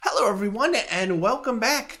Hello, everyone, and welcome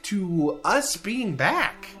back to us being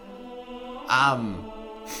back.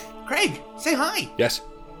 Craig, say hi. Yes.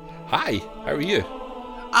 Hi. How are you?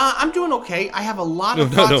 I'm doing okay. I have a lot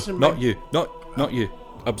of thoughts. No, not you. Not you.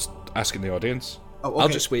 I was asking the audience. Oh, okay. I'll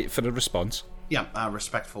just wait for the response. Yeah,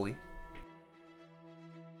 respectfully.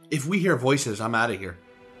 If we hear voices, I'm out of here.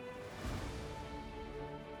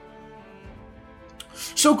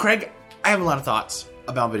 So, Craig, I have a lot of thoughts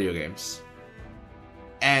about video games.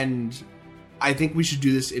 And I think we should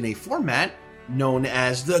do this in a format known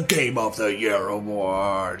as the Game of the Year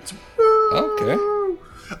Awards. Okay.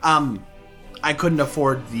 I couldn't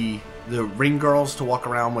afford the ring girls to walk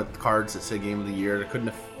around with cards that say Game of the Year. I couldn't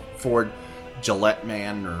afford Gillette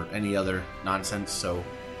Man or any other nonsense, so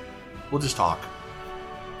we'll just talk.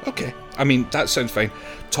 Okay. I mean, that sounds fine.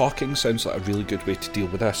 Talking sounds like a really good way to deal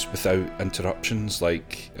with this without interruptions,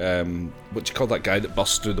 like, what do you call that guy that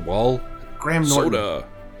busts through the wall? Graham Norton. Soda.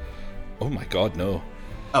 Oh my god, no.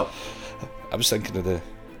 Oh. I was thinking of the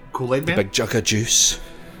Kool-Aid Man? big jug of juice.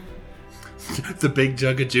 The big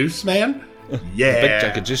jug of juice, man? Yeah. The big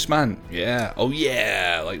jug of juice, man. Yeah. Oh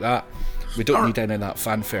yeah, like that. We don't need any of that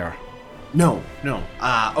fanfare. No.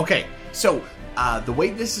 Okay, so the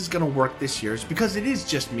way this is going to work this year is because it is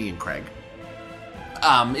just me and Craig.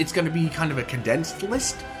 It's going to be kind of a condensed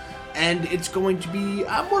list, and it's going to be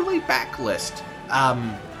a more laid-back list.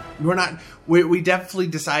 We definitely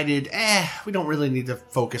decided, we don't really need to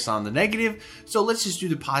focus on the negative, so let's just do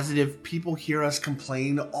the positive. People hear us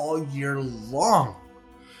complain all year long,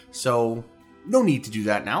 so no need to do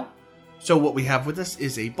that now. So what we have with us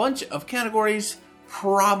is a bunch of categories,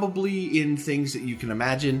 probably in things that you can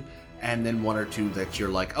imagine, and then one or two that you're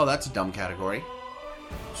like, oh, that's a dumb category.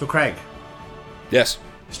 So Craig. Yes.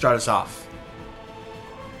 Start us off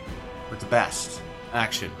with the best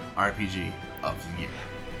action RPG of the year.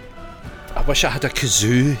 I wish I had a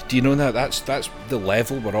kazoo. Do you know that? That's the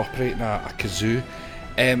level we're operating at, a kazoo.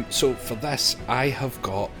 So for this, I have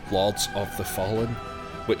got Lords of the Fallen,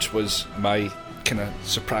 which was my kind of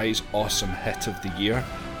surprise, awesome hit of the year.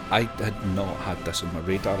 I had not had this on my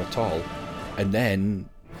radar at all. And then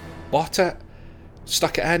bought it,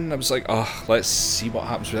 stuck it in. I was like, oh, let's see what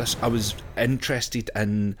happens with this. I was interested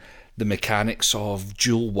in the mechanics of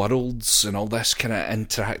dual worlds and all this kind of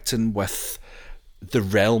interacting with the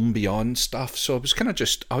realm beyond stuff. So I was kind of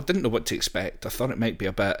I didn't know what to expect. I thought it might be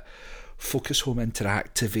a bit Focus Home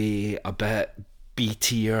Interactive-y, a bit B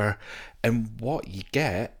tier. And what you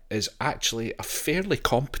get is actually a fairly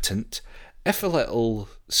competent, if a little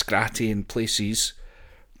scratty in places,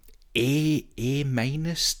 A-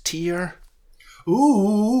 tier.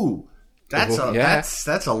 Ooh,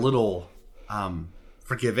 that's a little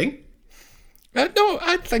forgiving. No,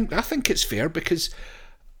 I think it's fair because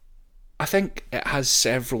I think it has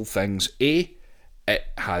several things. A, it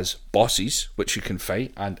has bosses which you can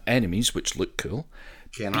fight and enemies which look cool.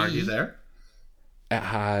 Can't argue there. It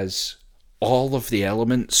has all of the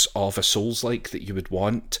elements of a Souls-like that you would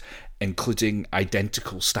want, including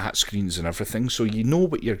identical stat screens and everything, so you know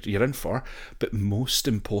what you're in for. But most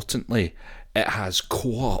importantly, it has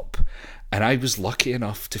co-op, and I was lucky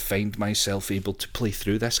enough to find myself able to play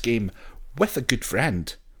through this game with a good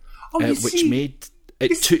friend, which made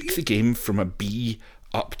it took the game from a B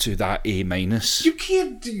up to that A-. You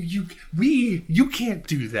can't do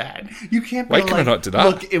that. You can't. Why can I not do that?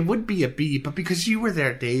 Look, it would be a B, but because you were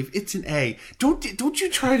there, Dave, it's an A. Don't you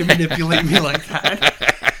try to manipulate me like that.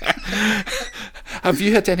 Have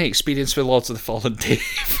you had any experience with Lords of the Fallen, Dave?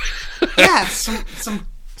 Yeah, some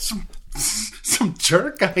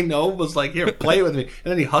jerk I know was like, here, play it with me,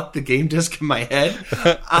 and then he hucked the game disc in my head.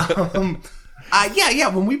 Yeah.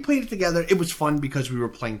 When we played it together, it was fun because we were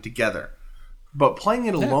playing together. But playing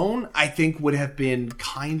it alone, I think, would have been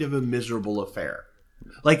kind of a miserable affair.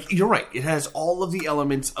 Like, you're right, it has all of the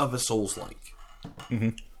elements of a Souls-like. Mm-hmm.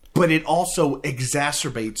 But it also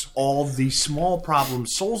exacerbates all the small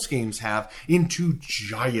problems Souls games have into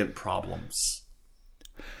giant problems.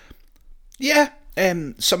 Yeah,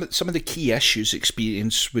 some of the key issues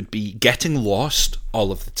experienced would be getting lost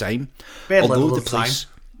all of the time. Although the place,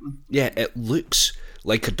 yeah, it looks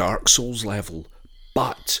like a Dark Souls level,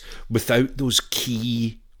 but without those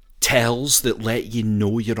key tells that let you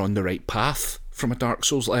know you're on the right path from a Dark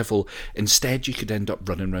Souls level. Instead, you could end up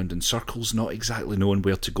running around in circles, not exactly knowing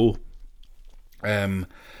where to go.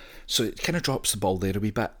 So it kind of drops the ball there a wee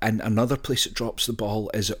bit. And another place it drops the ball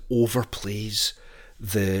is it overplays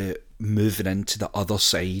the moving into the other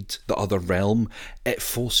side, the other realm. It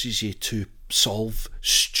forces you to solve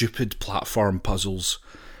stupid platform puzzles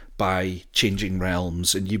by changing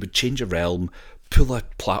realms, and you would change a realm, pull a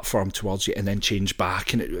platform towards you, and then change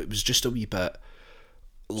back, and it was just a wee bit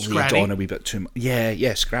laid on a wee bit too much. Yeah,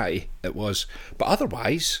 scratty it was. But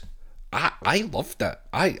otherwise, I loved it.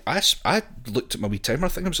 I looked at my wee timer. I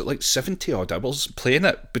think I was at like 70 odd. I was playing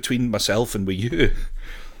it between myself and Wii U.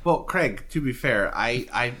 Well, Craig, to be fair,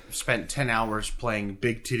 I spent 10 hours playing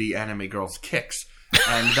big titty anime girls kicks,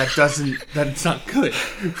 and that's not good.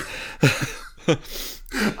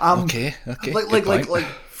 Okay. Like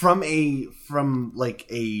from a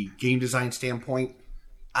game design standpoint,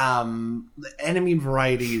 the enemy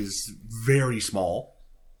variety is very small,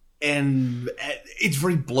 and it's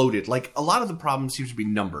very bloated. Like, a lot of the problem seems to be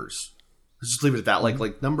numbers. Let's just leave it at that.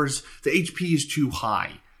 Like numbers, the HP is too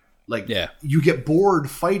high. Like, you get bored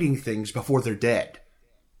fighting things before they're dead.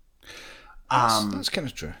 That's kind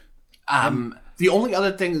of true. The only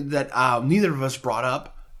other thing that neither of us brought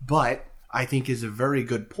up, but I think is a very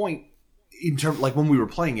good point in terms, like when we were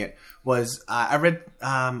playing it, was I read,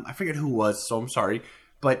 I forget who it was, so I'm sorry,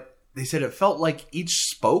 but they said it felt like each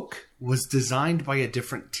spoke was designed by a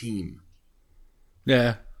different team.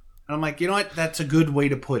 Yeah. And I'm like, you know what? That's a good way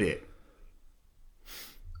to put it.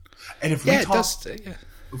 And if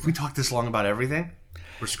we talk this long about everything,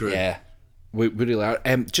 we're screwed. Yeah, we really are.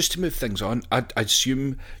 Just to move things on, I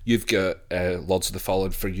assume you've got Lords of the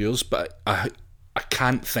Fallen for yours, but I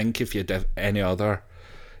can't think if you have any other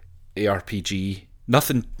ARPG.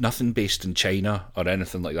 Nothing based in China or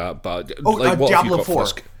anything like that. But what Diablo 4.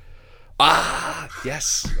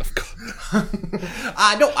 Yes, of course.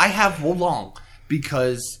 No, I have Wolong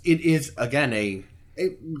because it is again a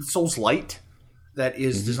Souls Light that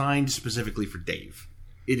is designed specifically for Dave.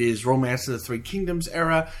 It is Romance of the Three Kingdoms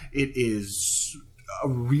era. It is a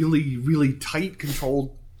really, really tight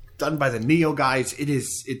control done by the Neo guys.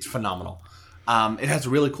 It's phenomenal. It has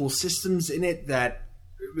really cool systems in it that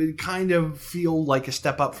kind of feel like a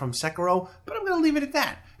step up from Sekiro, but I'm going to leave it at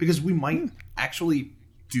that because we might actually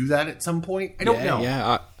do that at some point. I don't know.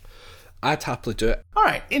 Yeah, I'd happily do it. All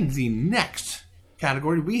right, in the next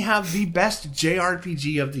category, we have the best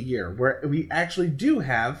JRPG of the year, where we actually do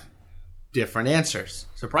have different answers,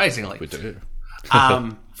 surprisingly. We do.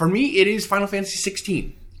 For me, it is Final Fantasy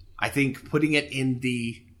 16. I think putting it in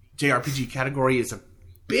the JRPG category is a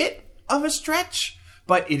bit of a stretch,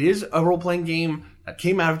 but it is a role-playing game that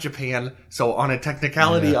came out of Japan, so on a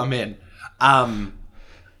technicality, I'm in.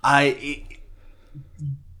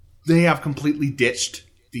 They have completely ditched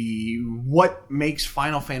what makes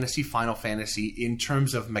Final Fantasy in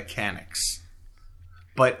terms of mechanics.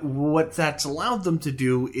 But what that's allowed them to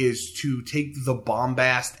do is to take the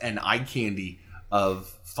bombast and eye candy of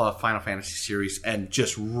Final Fantasy series and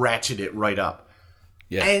just ratchet it right up.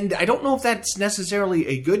 Yeah. And I don't know if that's necessarily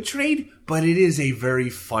a good trade, but it is a very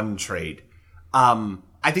fun trade. I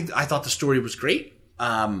thought the story was great.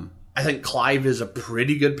 I think Clive is a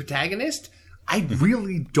pretty good protagonist. I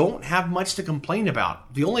really don't have much to complain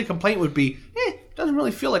about. The only complaint would be, it doesn't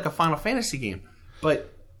really feel like a Final Fantasy game.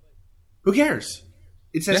 But who cares?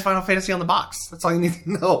 It says Final Fantasy on the box. That's all you need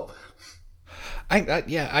to know.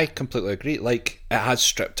 I completely agree. Like, it has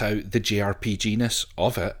stripped out the JRPG-ness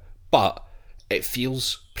of it, but it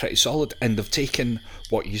feels pretty solid. And they've taken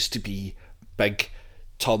what used to be big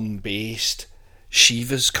turn-based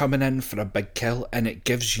Shiva's coming in for a big kill, and it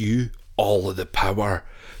gives you all of the power.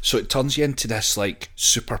 So it turns you into this like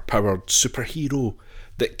super-powered superhero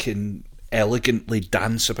that can elegantly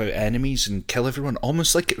dance about enemies and kill everyone,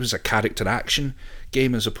 almost like it was a character action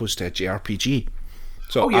game as opposed to a JRPG.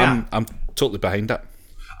 So I'm totally behind it.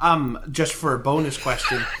 Just for a bonus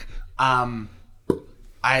question,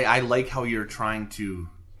 I like how you're trying to,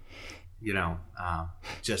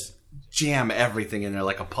 just jam everything in there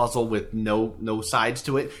like a puzzle with no sides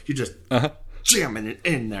to it. You're just jamming it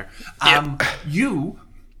in there.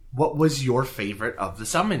 What was your favorite of the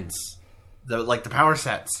summons? The power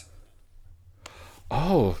sets.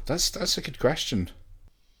 Oh, that's a good question.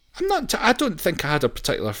 I don't think I had a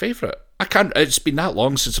particular favourite. It's been that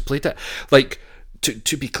long since I played it. Like,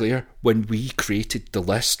 to be clear, when we created the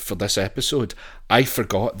list for this episode, I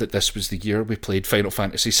forgot that this was the year we played Final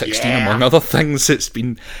Fantasy 16, among other things. It's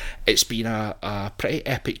been a pretty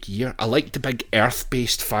epic year. I like the big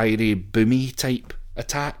earth-based fiery boomy type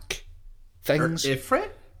attack things.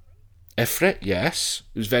 Ifrit, yes.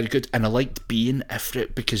 It was very good. And I liked being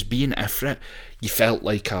Ifrit, because being Ifrit, you felt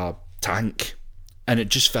like a tank. And it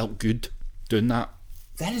just felt good doing that.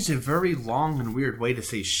 That is a very long and weird way to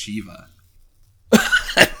say Shiva.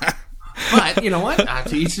 But, you know what?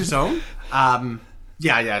 To each his own.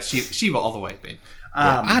 Shiva all the way, babe.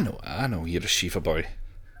 I know, you're a Shiva boy.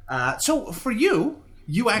 So, for you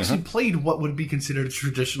actually played what would be considered a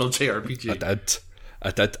traditional JRPG. I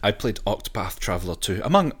did. I played Octopath Traveler 2,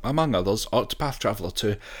 among others. Octopath Traveler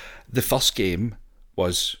 2. The first game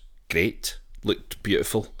was great, looked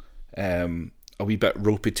beautiful, a wee bit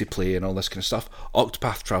ropey to play and all this kind of stuff.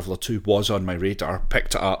 Octopath Traveler 2 was on my radar,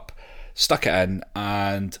 picked it up, stuck it in,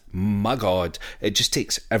 and my god, it just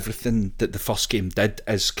takes everything that the first game did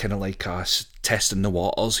as kind of like us testing the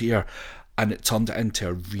waters here, and it turned it into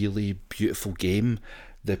a really beautiful game.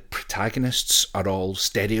 The protagonists are all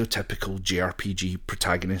stereotypical JRPG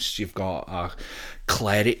protagonists. You've got a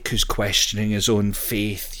cleric who's questioning his own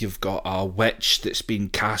faith. You've got a witch that's been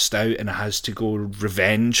cast out and has to go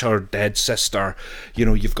revenge her dead sister. You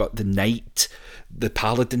know, you've got the knight, the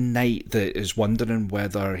paladin knight, that is wondering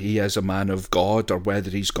whether he is a man of God or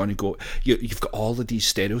whether he's going to go. You've got all of these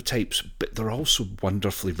stereotypes, but they're also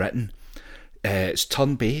wonderfully written. It's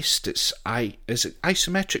turn-based. Is it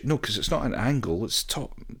isometric? No, because it's not an angle. It's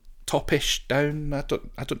topish down. I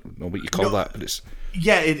don't know what you call that, but it's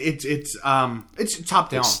it's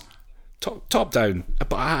top down. It's top down,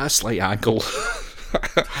 but at a slight angle.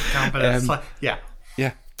 Top down, but it's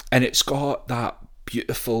yeah, and it's got that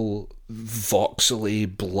beautiful voxely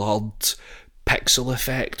blurred pixel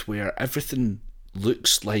effect where everything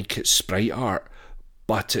looks like it's sprite art,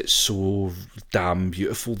 but it's so damn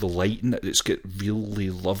beautiful. The lighting, it's got really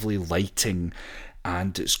lovely lighting,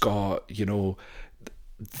 and it's got, you know,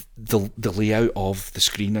 the layout of the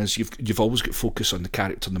screen is you've always got focus on the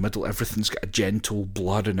character in the middle. Everything's got a gentle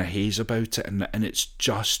blur and a haze about it, and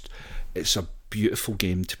it's a beautiful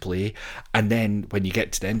game to play. And then when you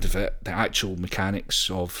get to the end of it, the actual mechanics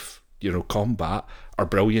of, you know, combat are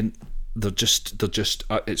brilliant. They're just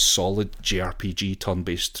it's solid JRPG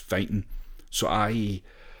turn-based fighting. So I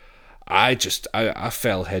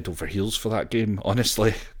fell head over heels for that game.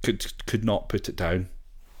 Honestly, could not put it down.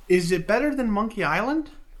 Is it better than Monkey Island?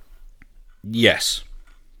 Yes.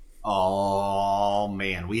 Oh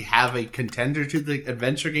man, we have a contender to the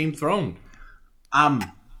adventure game throne.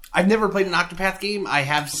 I've never played an Octopath game. I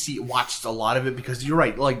have watched a lot of it because you're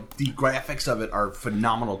right. Like, the graphics of it are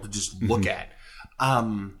phenomenal to just look at.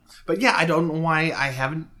 But yeah, I don't know why I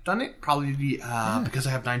haven't done it. Probably because I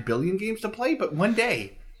have 9 billion games to play. But one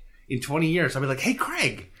day, in 20 years, I'll be like, hey,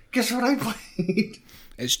 Craig, guess what I played?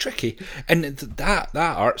 It's tricky. And that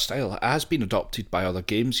art style has been adopted by other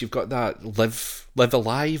games. You've got that Live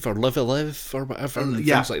Alive or Live Alive or whatever, and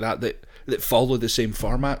things like that follow the same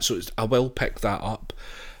format. So I will pick that up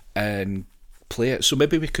and play it. So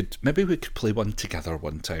maybe we could play one together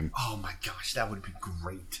one time. Oh my gosh, that would be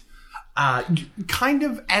great. Kind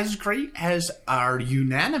of as great as our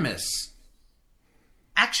unanimous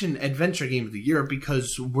action adventure game of the year,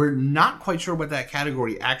 because we're not quite sure what that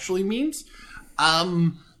category actually means.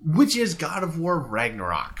 Which is God of War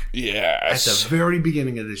Ragnarok. Yes. At the very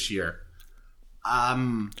beginning of this year.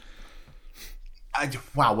 Wow,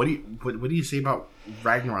 what do you say about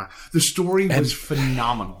Ragnarok? The story was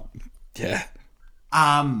phenomenal. Yeah.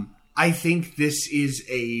 I think this is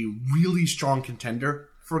a really strong contender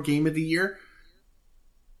for Game of the Year.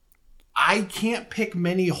 I can't pick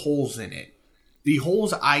many holes in it. The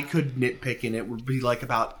holes I could nitpick in it would be like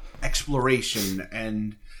about exploration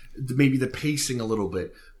and maybe the pacing a little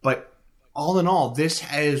bit. But all in all, this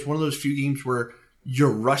is one of those few games where you're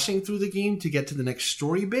rushing through the game to get to the next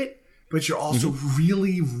story bit, but you're also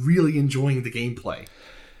really, really enjoying the gameplay.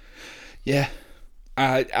 Yeah.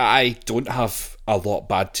 I don't have a lot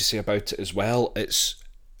bad to say about it as well. It's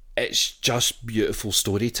just beautiful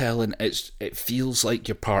storytelling. It feels like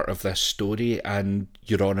you're part of this story and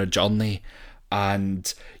you're on a journey,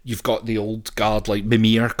 and you've got the old guard like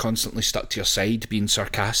Mimir constantly stuck to your side being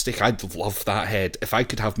sarcastic. I'd love that head. If I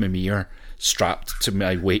could have Mimir strapped to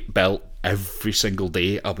my weight belt every single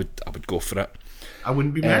day, I would go for it. I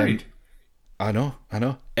wouldn't be married. I know.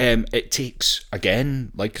 It takes,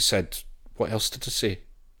 again, like I said, what else did I say?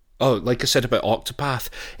 Oh, like I said about Octopath,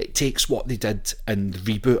 it takes what they did in the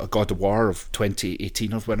reboot of God of War of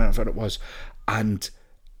 2018 or whenever it was, and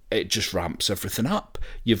it just ramps everything up.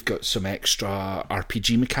 You've got some extra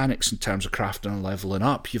RPG mechanics in terms of crafting and leveling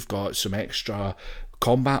up. You've got some extra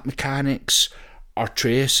combat mechanics.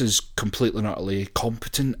 Atreus is completely and utterly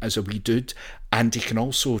competent as a wee dude, and he can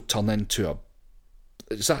also turn into a...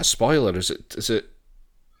 Is that a spoiler? Is it?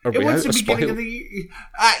 Are we out of spoiler?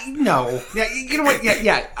 No. Yeah, you know what?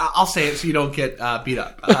 Yeah. I'll say it so you don't get beat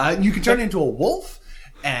up. You can turn into a wolf,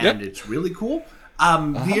 and it's really cool.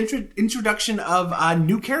 The introduction of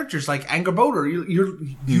new characters like Angerboda,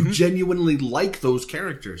 you genuinely like those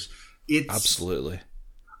characters. It's absolutely.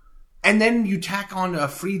 And then you tack on a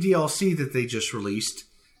free DLC that they just released,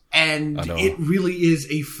 and it really is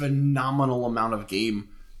a phenomenal amount of game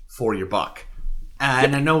for your buck.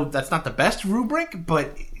 And I know that's not the best rubric,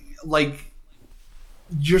 but like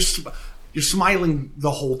you're smiling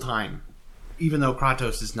the whole time. even though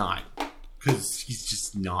Kratos is not, because he's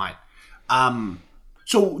just not.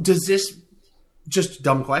 So does this, just a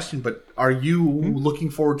dumb question, but are you looking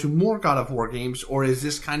forward to more God of War games, or is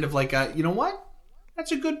this kind of like a, you know what?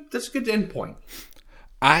 That's a good end point.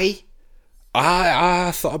 I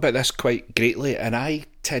thought about this quite greatly, and I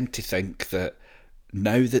tend to think that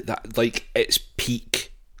now that like it's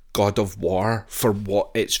peak God of War for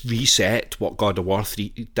what it's reset what God of War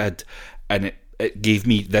 3 did, and it gave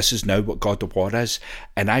me, this is now what God of War is,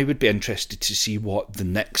 and I would be interested to see what the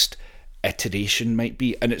next iteration might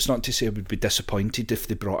be. And it's not to say I would be disappointed if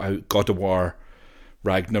they brought out God of War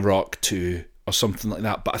Ragnarok 2 or something like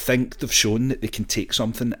that, but I think they've shown that they can take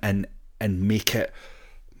something and make it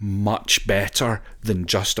much better than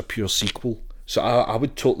just a pure sequel. So I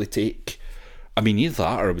would totally take, I mean, either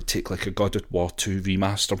that or I would take like a God of War 2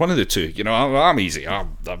 remaster, one of the two. You know, I'm easy.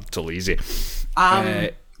 I'm totally easy.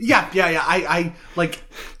 Yeah.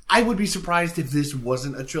 I would be surprised if this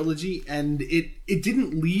wasn't a trilogy, and it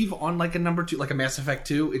didn't leave on like a number 2, like a Mass Effect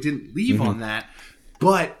 2. It didn't leave on that,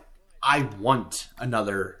 but I want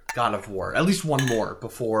another God of War, at least one more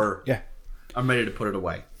before I'm ready to put it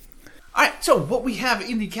away. All right, so what we have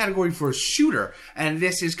in the category for shooter, and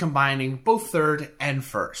this is combining both third and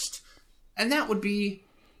first, and that would be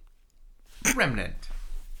Remnant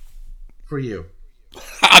for you.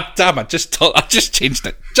 Damn! I just changed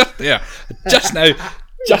it just there, just now,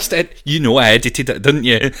 just it. You know, I edited it, didn't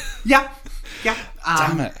you? Yeah.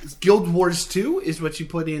 Damn it! Guild Wars 2 is what you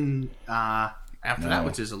put in after that,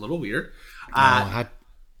 which is a little weird.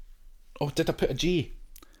 Did I put a G?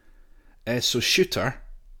 So shooter,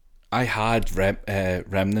 I had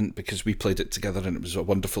Remnant because we played it together and it was a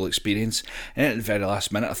wonderful experience. And at the very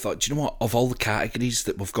last minute, I thought, do you know what? Of all the categories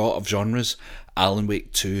that we've got of genres, Alan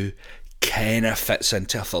Wake 2 kind of fits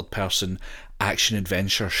into a third-person action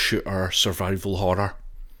adventure shooter survival horror.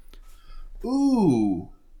 Ooh.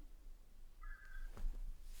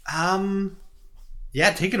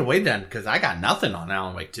 Yeah, take it away then, because I got nothing on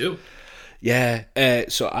Alan Wake 2. Yeah,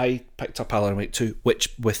 so I picked up Alan Wake 2,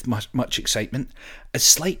 which, with much excitement, a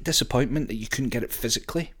slight disappointment that you couldn't get it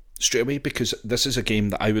physically straight away, because this is a game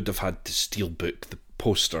that I would have had to steelbook the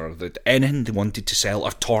poster, anything they wanted to sell,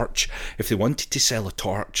 a torch. If they wanted to sell a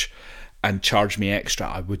torch and charge me extra,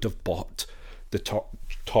 I would have bought the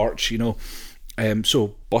torch, you know.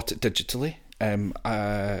 So bought it digitally,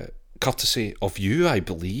 courtesy of you, I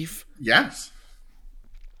believe. Yes.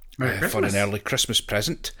 For an early Christmas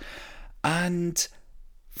present. And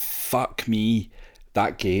fuck me,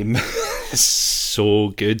 that game is so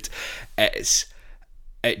good. It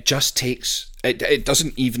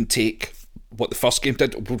doesn't even take what the first game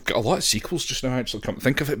did. We've got a lot of sequels just now, actually, come to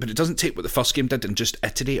think of it, but it doesn't take what the first game did and just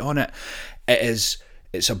iterate on it.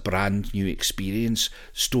 It's a brand new experience.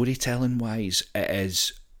 Storytelling wise,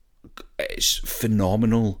 it's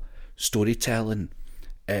phenomenal storytelling.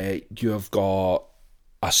 You have got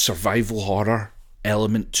a survival horror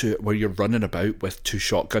element to it where you're running about with 2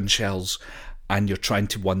 shotgun shells and you're trying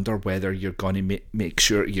to wonder whether you're going to make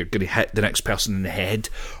sure you're going to hit the next person in the head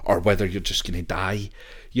or whether you're just going to die.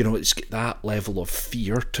 You know, it's got that level of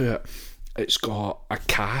fear to it. It's got a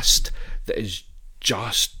cast that is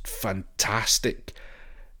just fantastic,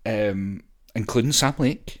 including Sam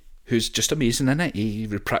Lake, who's just amazing in it. He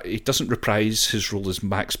doesn't reprise his role as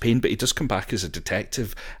Max Payne, but he does come back as a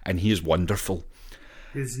detective, and he is wonderful.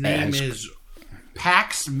 His name is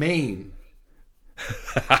Pax Maine.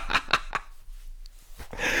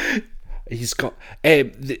 He's got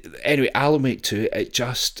anyway. Alan Wake 2.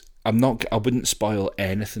 I wouldn't spoil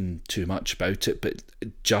anything too much about it, but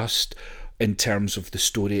just in terms of the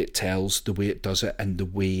story it tells, the way it does it, and the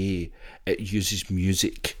way it uses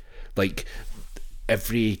music. Like,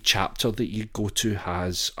 every chapter that you go to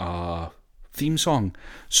has a theme song.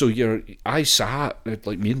 So I sat,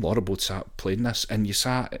 like me and Laura both sat playing this, and you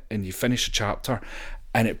sat and you finish a chapter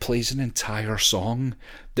and it plays an entire song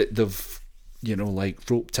that they've, you know, like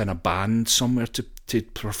roped in a band somewhere to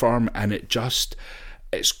perform, and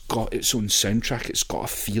it's got its own soundtrack. It's got a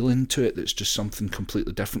feeling to it that's just something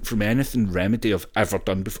completely different from anything Remedy have ever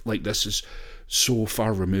done before. Like, this is so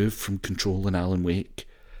far removed from Control and Alan Wake.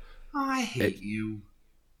 I hate you.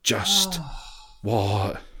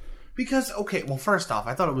 What? Because, okay, well, first off,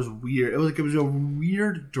 I thought it was weird. It was a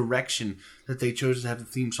weird direction that they chose to have the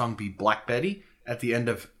theme song be Black Betty at the end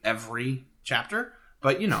of every chapter.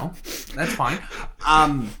 But, you know, that's fine.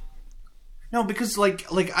 No, because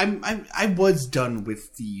I was done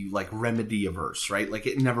with the Remedy-averse, right? Like,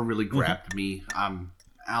 it never really grabbed me.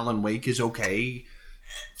 Alan Wake is okay.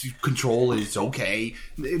 Control is okay.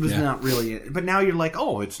 It was not really, but now you're like,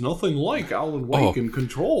 oh, it's nothing like Alan Wake and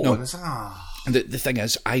Control. No. And it's, And the thing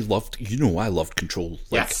is, I loved Control,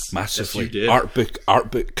 like, Yes. massively. Yes, you did.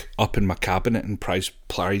 Art book up in my cabinet in Prize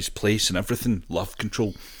Place and everything. Loved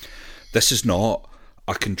Control. This is not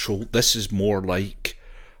a Control. This is more like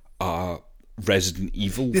a Resident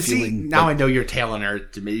Evil feeling. Now I know you're tailing her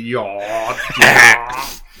to me.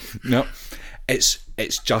 No, it's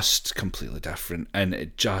just completely different, and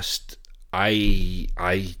it just I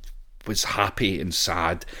was happy and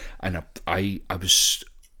sad, and I was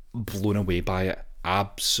blown away by it.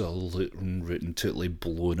 Absolute and rootin' totally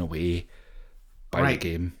blown away by the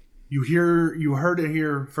game. You heard it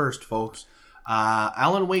here first, folks.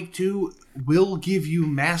 Alan Wake 2 will give you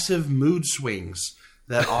massive mood swings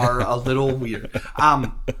that are a little weird.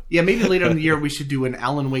 Yeah, maybe later in the year we should do an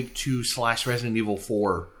Alan Wake 2 / Resident Evil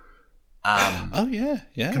 4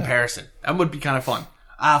 comparison. That would be kind of fun.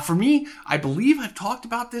 For me, I believe I've talked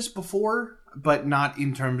about this before, but not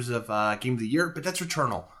in terms of Game of the Year, but that's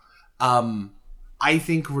Returnal. I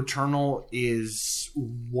think Returnal is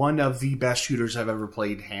one of the best shooters I've ever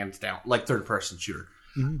played, hands down, like third-person shooter.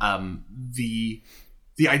 Mm-hmm.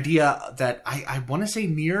 The idea that I want to say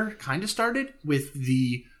Nier kind of started with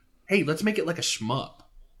the, hey, let's make it like a shmup.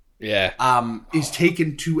 Yeah. Is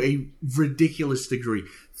taken to a ridiculous degree.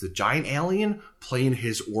 The giant alien playing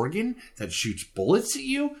his organ that shoots bullets at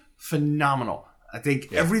you, phenomenal. I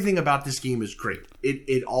think everything about this game is great.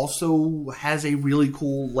 It also has a really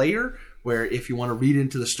cool layer where if you want to read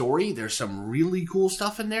into the story, there's some really cool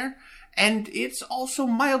stuff in there. And it's also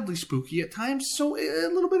mildly spooky at times, so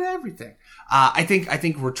a little bit of everything. I think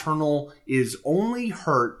Returnal is only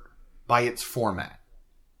hurt by its format.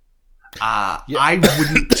 I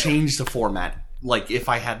wouldn't change the format. Like, if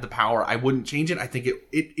I had the power, I wouldn't change it. I think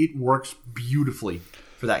it works beautifully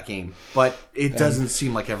for that game. But it doesn't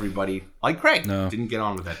seem like everybody, like Craig, didn't get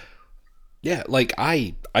on with it. Yeah, like,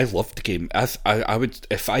 I loved the game. I would,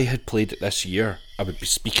 if I had played it this year, I would be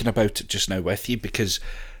speaking about it just now with you, because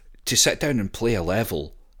to sit down and play a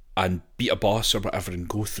level and beat a boss or whatever and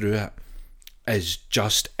go through it is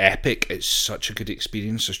just epic. It's such a good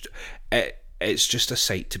experience. It's just a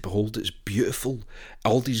sight to behold. It's beautiful.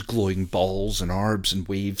 All these glowing balls and orbs and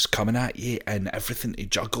waves coming at you and everything to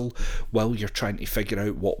juggle while you're trying to figure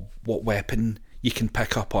out what weapon you can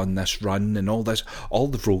pick up on this run and all this, all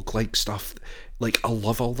the roguelike stuff. Like, I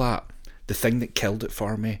love all that. The thing that killed it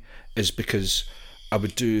for me is because I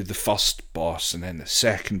would do the first boss and then the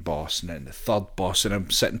second boss and then the third boss, and I'm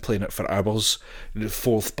sitting playing it for hours, and the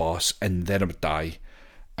fourth boss, and then I would die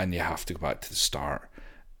and you have to go back to the start.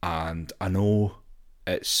 And I know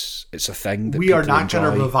it's a thing that we are not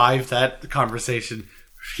going to revive that conversation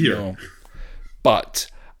here. No. But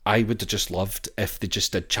I would have just loved if they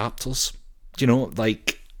just did chapters. You know,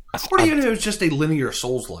 like, or even if it was just a linear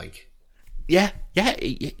Souls-like. Yeah,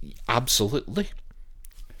 absolutely.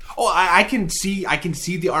 Oh, I can see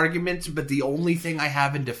the argument, but the only thing I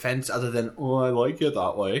have in defense, other than I like it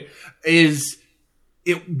that way, is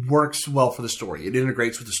it works well for the story. It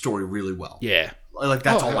integrates with the story really well. Yeah, like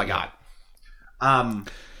that's all I got. All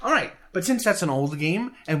right, but since that's an old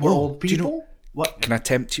game and we're old people, what can I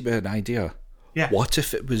tempt you with an idea? Yeah. What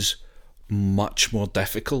if it was much more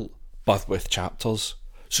difficult, but with chapters,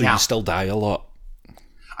 so you still die a lot?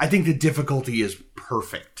 I think the difficulty is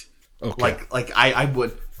perfect. Okay. Like I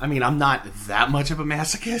would. I mean, I'm not that much of a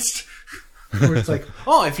masochist. Where it's like,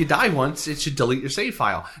 oh, if you die once, it should delete your save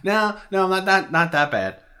file. No, not that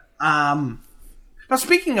bad. Now,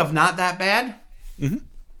 speaking of not that bad,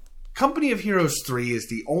 Company of Heroes 3 is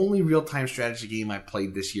the only real-time strategy game I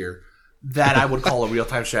played this year that I would call a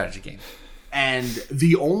real-time strategy game. And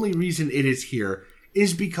the only reason it is here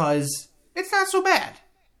is because it's not so bad.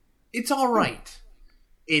 It's all right.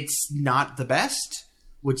 It's not the best,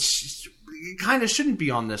 which kind of shouldn't be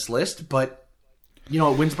on this list, but, you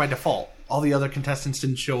know, it wins by default. All the other contestants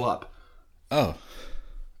didn't show up. Oh,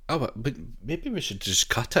 but maybe we should just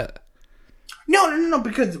cut it. No,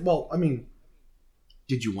 because, well, I mean,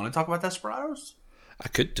 did you want to talk about Desperados? I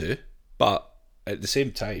could do, but at the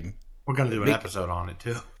same time, we're going to do an episode on it,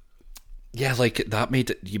 too. Yeah, like,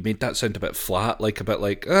 you made that sound a bit flat, like, a bit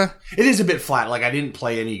like, It is a bit flat, like, I didn't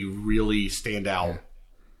play any really stand out. Yeah.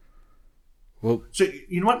 Well, so,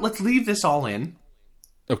 you know what? Let's leave this all in.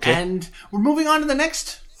 Okay. And we're moving on to the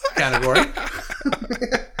next category,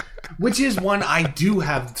 which is one I do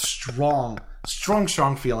have strong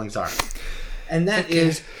feelings on. And that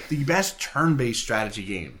is the best turn-based strategy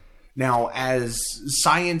game. Now, as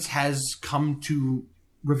science has come to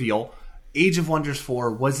reveal, Age of Wonders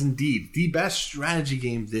 4 was indeed the best strategy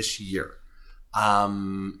game this year.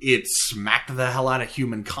 It smacked the hell out of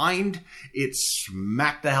humankind. It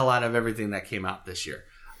smacked the hell out of everything that came out this year.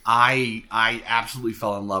 I absolutely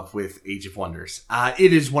fell in love with Age of Wonders.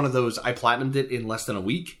 It is one of those, I platinumed it in less than a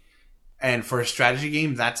week. And for a strategy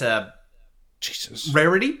game, that's a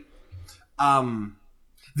rarity.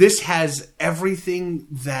 This has everything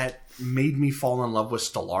that made me fall in love with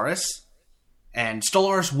Stellaris. And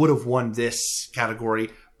Stellaris would have won this category,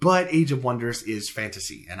 but Age of Wonders is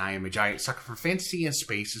fantasy. And I am a giant sucker for fantasy, and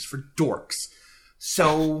space is for dorks.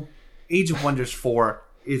 So Age of Wonders 4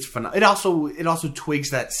 is phenomenal. It also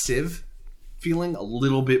twigs that Civ feeling a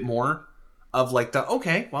little bit more of like 2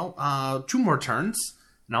 more turns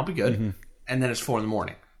and I'll be good. Mm-hmm. And then it's 4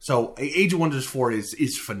 a.m. So Age of Wonders 4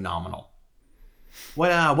 is phenomenal.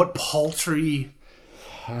 What paltry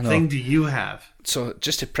thing do you have? So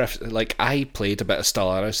just to preface, like, I played a bit of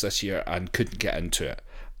Stellaris this year and couldn't get into it.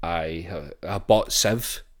 I bought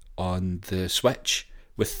Civ on the Switch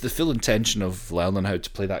with the full intention of learning how to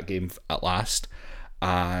play that game at last,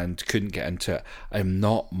 and couldn't get into it. I'm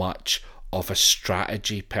not much of a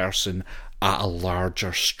strategy person at a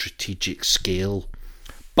larger strategic scale,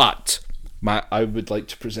 but I would like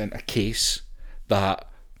to present a case that...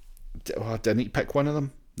 Oh, do I need to pick one of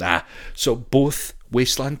them? Nah. So both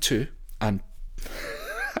Wasteland 2 and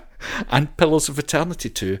Pillars of Eternity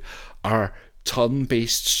 2 are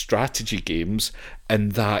turn-based strategy games, in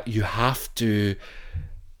that you have to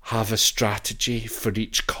have a strategy for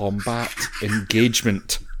each combat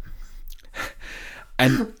engagement.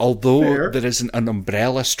 And although there isn't an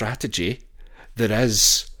umbrella strategy, there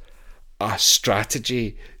is a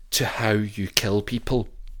strategy to how you kill people.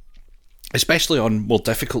 Especially on more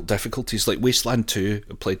difficult difficulties, like Wasteland 2,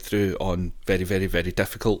 I played through on very, very, very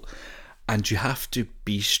difficult. And you have to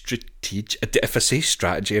be strategic. If I say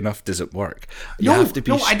strategy enough, does it work?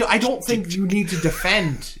 I don't think you need to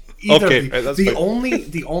defend either. Okay,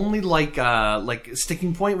 the only like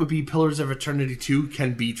sticking point would be Pillars of Eternity 2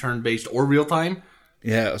 can be turn-based or real-time.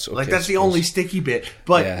 Yeah, okay, that's the only sticky bit.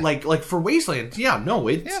 But like for Wasteland,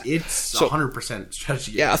 it's 100%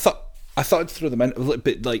 strategy. Yeah, I thought I'd throw them in a little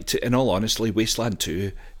bit. In all honesty, Wasteland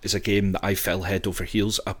 2 is a game that I fell head over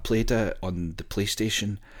heels. I played it on the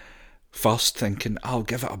PlayStation first, thinking I'll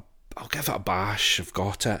give it a bash. I've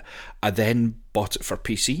got it. I then bought it for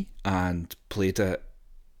PC and played it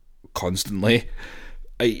constantly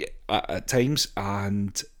at times,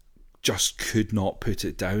 and just could not put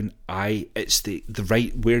it down. It's the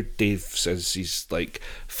right where Dave says he's like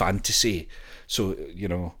fantasy. So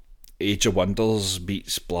Age of Wonders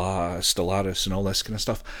beats Stellaris and all this kind of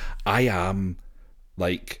stuff. I am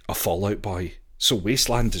like a Fallout boy, so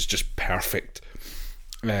Wasteland is just perfect.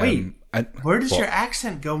 Wait, where does your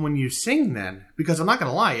accent go when you sing then? Because I'm not going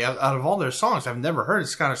to lie, out of all their songs, I've never heard a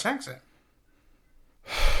Scottish accent.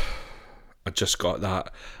 I just got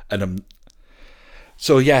that, and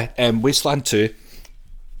Wasteland 2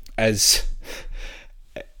 is...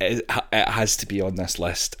 It has to be on this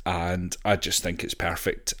list, and I just think it's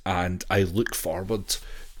perfect, and I look forward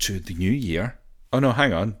to the new year. Oh no,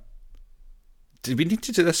 hang on. Did we need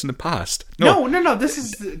to do this in the past? No. This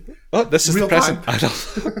is the present.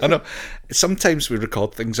 I know. Sometimes we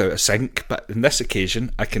record things out of sync, but in this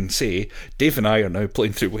occasion, I can say Dave and I are now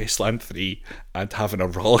playing through Wasteland 3 and having a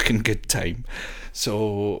rollicking good time.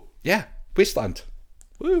 So yeah, Wasteland.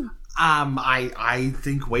 Woo. I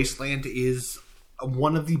think Wasteland is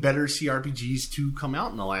one of the better CRPGs to come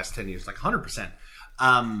out in the last 10 years, like 100%.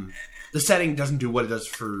 The setting doesn't do what it does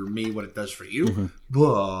for me, what it does for you,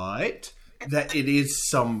 but that it is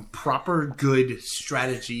some proper good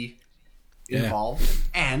strategy involved,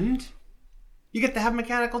 and you get to have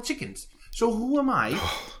mechanical chickens. So who am I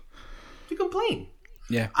to complain?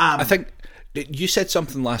 Yeah, I think you said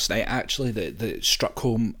something last night, actually, that struck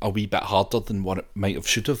home a wee bit harder than what it might have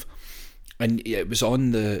should have. And it was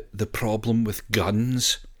on the problem with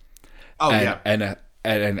guns. In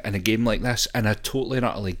a game like this, and I totally and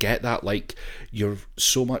utterly get that. Like, you're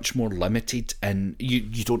so much more limited, and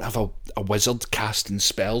you don't have a wizard casting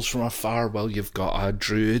spells from afar while you've got a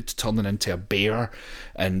druid turning into a bear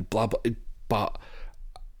and blah blah. But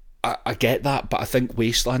I get that. But I think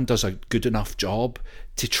Wasteland does a good enough job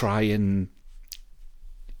to try and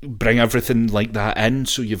bring everything like that in.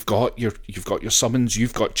 So you've got your summons,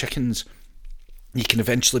 you've got chickens. You can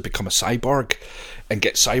eventually become a cyborg and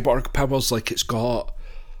get cyborg powers, like it's got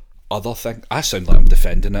other things. I sound like I'm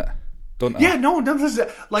defending it, don't I? Yeah, no,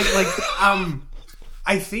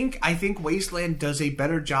 I think Wasteland does a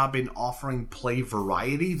better job in offering play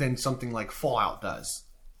variety than something like Fallout does.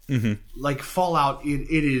 Mm-hmm. Like Fallout, it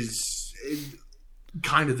is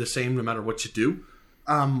kind of the same no matter what you do.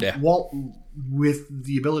 With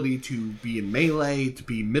the ability to be in melee, to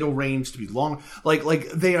be middle range, to be long,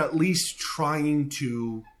 like they are at least trying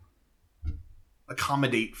to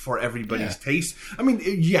accommodate for everybody's taste. I mean,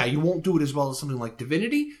 yeah, you won't do it as well as something like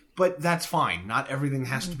Divinity, but that's fine. Not everything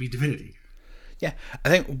has to be Divinity. Yeah, I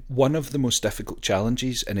think one of the most difficult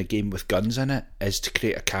challenges in a game with guns in it is to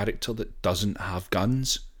create a character that doesn't have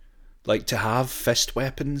guns. Like, to have fist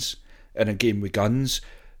weapons in a game with guns,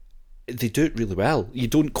 they do it really well. You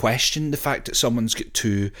don't question the fact that someone's got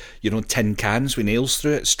two, tin cans with nails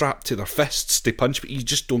through it strapped to their fists to punch, but you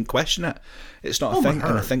just don't question it. It's not a thing,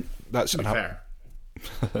 and I think that's fair.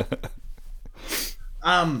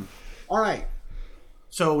 All right.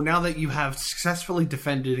 So now that you have successfully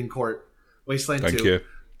defended in court Wasteland 2.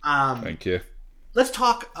 Thank you. Let's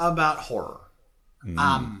talk about horror.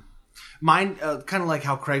 Mine, kind of like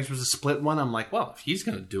how Craig's was a split one. I'm like, well, if he's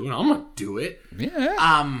going to do it, I'm going to do it.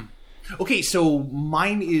 Yeah. Okay, so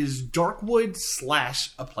mine is Darkwood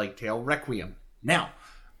 / A Plague Tale Requiem. Now,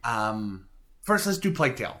 first let's do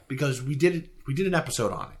Plague Tale, because we did an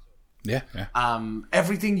episode on it. Yeah.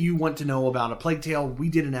 Everything you want to know about A Plague Tale, we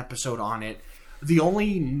did an episode on it. The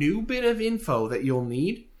only new bit of info that you'll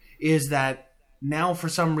need is that now, for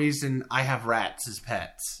some reason, I have rats as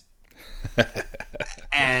pets.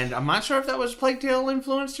 And I'm not sure if that was Plague Tale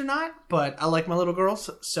influenced or not, but I like my little girls,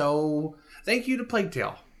 so thank you to Plague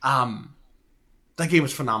Tale. That game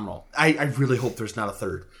was phenomenal. I really hope there's not a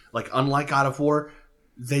third. Like, unlike God of War,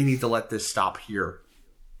 they need to let this stop here.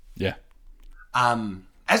 Yeah.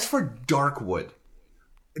 As for Darkwood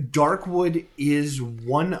is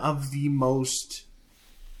one of the most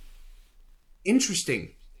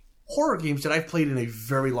interesting horror games that I've played in a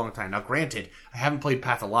very long time. Now, granted, I haven't played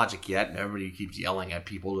Pathologic yet, and everybody keeps yelling at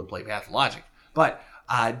people to play Pathologic. But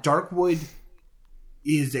Darkwood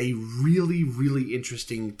is a really, really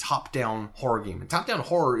interesting top-down horror game. And top-down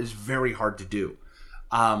horror is very hard to do.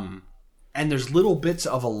 And there's little bits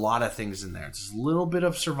of a lot of things in there. There's a little bit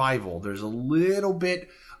of survival. There's a little bit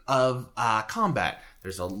of combat.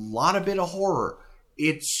 There's a lot of bit of horror.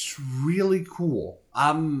 It's really cool.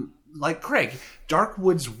 Like Craig,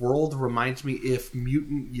 Darkwood's world reminds me if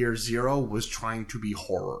Mutant Year Zero was trying to be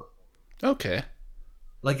horror. Okay.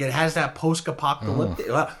 Like, it has that post-apocalyptic,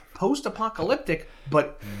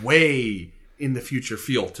 but way in the future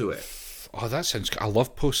feel to it. Oh, that sounds good. I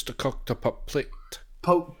love post-apocalyptic.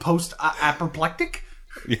 Post-apoplectic?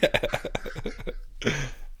 Yeah.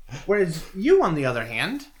 Whereas you, on the other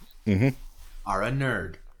hand, are a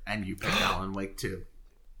nerd, and you picked Alan Wake 2.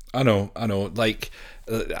 I know. Like,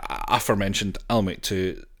 aforementioned, Alan Wake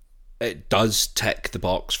 2, it does tick the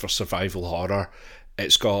box for survival horror.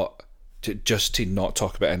 It's got, just to not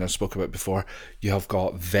talk about it, and I spoke about it before, you have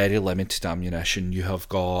got very limited ammunition. You have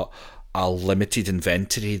got a limited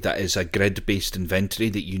inventory that is a grid-based inventory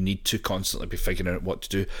that you need to constantly be figuring out what to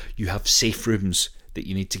do. You have safe rooms that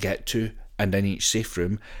you need to get to, and in each safe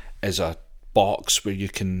room is a box where you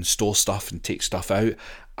can store stuff and take stuff out,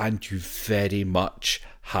 and you very much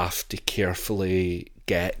have to carefully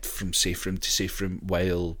get from safe room to safe room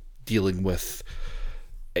while dealing with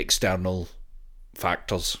external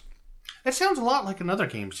factors. That sounds a lot like another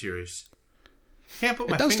game series. Can't put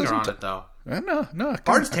my finger on it, though. No, I can't.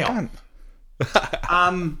 Bard's Tale.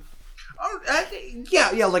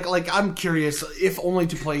 Yeah. Like I'm curious, if only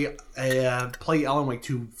to play Alan Wake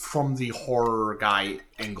 2 from the horror guy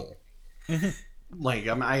angle. Like,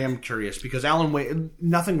 I am curious, because Alan Wake,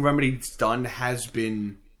 nothing Remedy's done has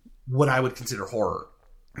been what I would consider horror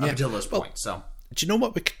up until this point. So, do you know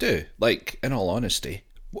what we could do? Like, in all honesty,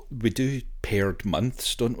 we do paired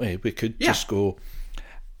months, don't we? We could just go,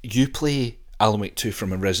 you play Alan Wake 2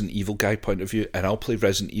 from a Resident Evil guy point of view, and I'll play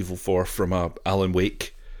Resident Evil 4 from a Alan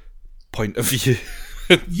Wake point of view.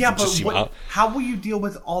 Yeah, but how will you deal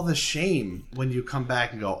with all the shame when you come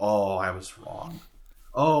back and go, oh, I was wrong.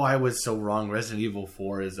 Oh, I was so wrong. Resident Evil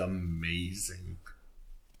 4 is amazing.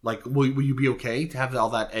 Like, will you be okay to have all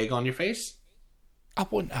that egg on your face? I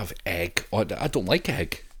won't have egg. I don't like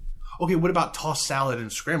egg. Okay, what about tossed salad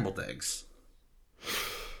and scrambled eggs?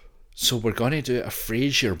 So we're going to do a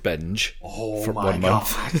Frasier binge for 1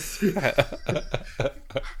 month.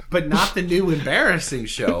 But not the new embarrassing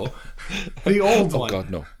show. The old one. Oh, God,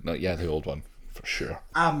 no. Yeah, the old one. For sure.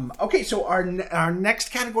 Okay, so our next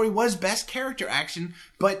category was Best Character Action,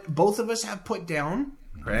 but both of us have put down,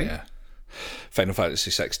 right? Yeah. Final Fantasy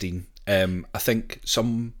 16. I think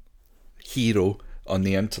some hero on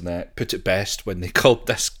the internet put it best when they called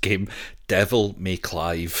this game Devil May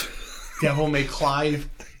Clive. Devil May Clive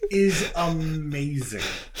is amazing.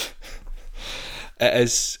 It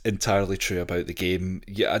is entirely true about the game.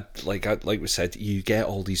 Yeah, like we said, you get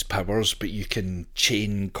all these powers, but you can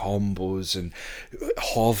chain combos and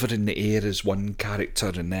hover in the air as one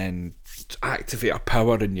character, and then activate a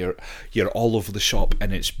power, and you're all over the shop,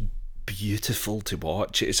 and it's beautiful to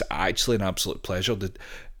watch. It's actually an absolute pleasure.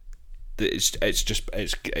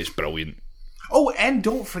 It's brilliant. Oh, and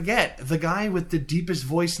don't forget, the guy with the deepest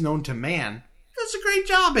voice known to man does a great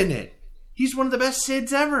job in it. He's one of the best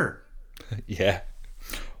Sids ever. Yeah.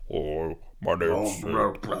 Oh, my name's Sid.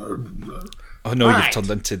 Oh no, Right. you turned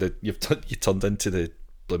into the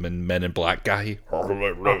blooming Men in Black guy.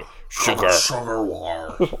 Sugar.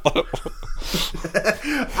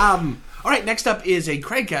 All right, next up is a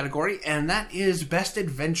Craig category, and that is Best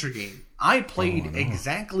Adventure Game. I played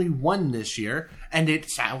exactly one this year, and it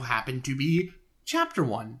so happened to be Chapter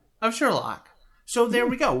 1 of Sherlock. So there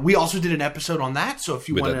we go. We also did an episode on that, so if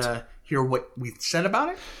you want to hear what we said about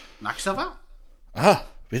it, knock yourself out.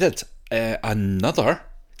 We did. Another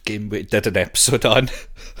game we did an episode on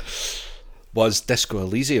was Disco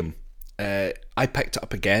Elysium. I picked it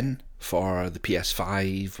up again for the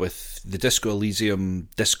PS5 with the Disco Elysium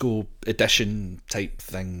Disco Edition type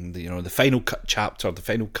thing, the final cut chapter, the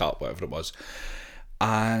final cut, whatever it was.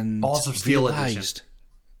 And Balls of Steel Edition.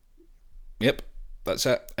 Yep, that's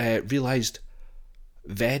it. Realised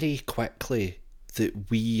very quickly that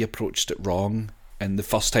we approached it wrong. And the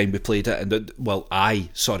first time we played it,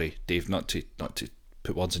 sorry, Dave, not to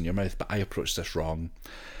put words in your mouth, but I approached this wrong.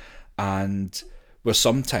 And where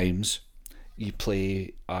sometimes you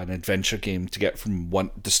play an adventure game to get from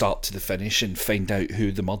the start to the finish and find out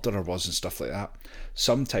who the murderer was and stuff like that.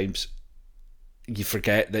 Sometimes you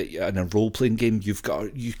forget that in a role-playing game you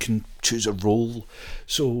can choose a role.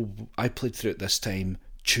 So I played through it this time,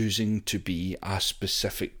 choosing to be a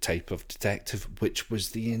specific type of detective, which was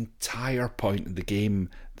the entire point of the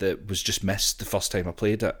game that was just missed the first time I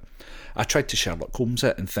played it. I tried to Sherlock Holmes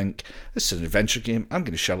it and think, this is an adventure game, I'm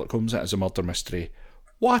going to Sherlock Holmes it as a murder mystery.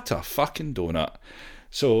 What a fucking donut.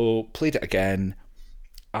 So played it again,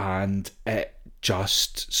 and it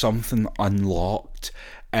just, something unlocked,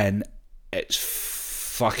 and it's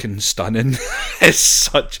fucking stunning. It's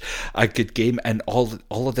such a good game, and all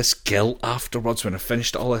of this guilt afterwards when I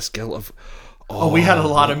finished, all this guilt of we had a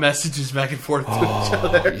lot of messages back and forth to each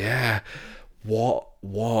other. Yeah,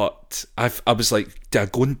 what I was like, did I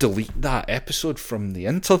go and delete that episode from the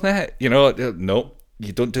internet? No,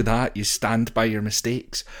 you don't do that. You stand by your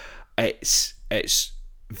mistakes. It's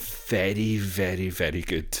very, very, very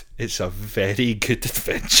good. It's a very good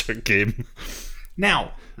adventure game.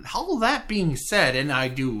 Now, all that being said, and I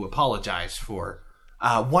do apologize for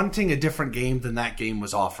wanting a different game than that game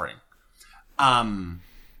was offering.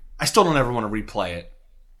 I still don't ever want to replay it.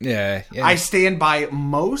 Yeah. I stand by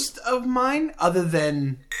most of mine, other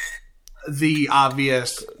than the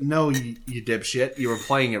obvious, no, you dipshit, you were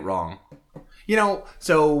playing it wrong.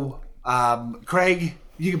 So, Craig,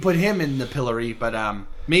 you can put him in the pillory, but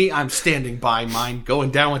me, I'm standing by mine,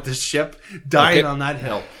 going down with this ship, dying on that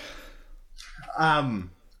hill. All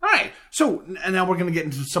right, so and now we're going to get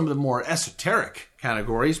into some of the more esoteric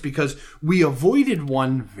categories, because we avoided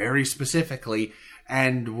one very specifically,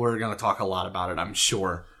 and we're going to talk a lot about it, I'm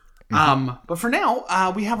sure. But for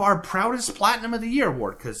now, we have our Proudest Platinum of the Year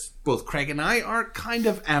award, because both Craig and I are kind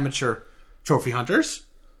of amateur trophy hunters.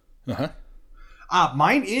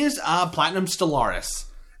 Mine is Platinum Stellaris,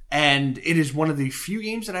 and it is one of the few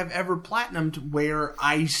games that I've ever platinumed where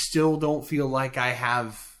I still don't feel like I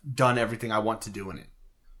have done everything I want to do in it.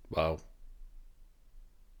 Wow.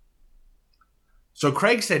 So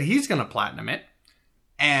Craig said he's going to platinum it,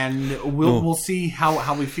 and we'll see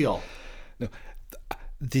how we feel. No,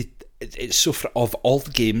 it's so of all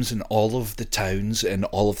the games and all of the towns and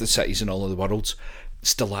all of the cities and all of the worlds,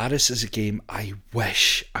 Stellaris is a game I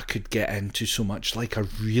wish I could get into so much. Like, I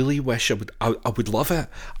really wish I would love it.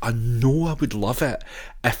 I know I would love it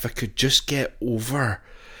if I could just get over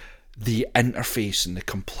the interface and the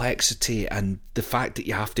complexity and the fact that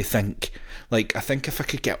you have to think. Like, I think if I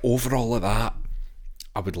could get over all of that,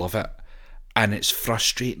 I would love it. And it's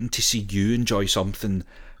frustrating to see you enjoy something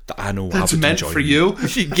that I know that's I would meant enjoy. For you.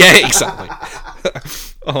 Yeah, exactly.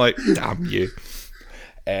 I'm like, damn you.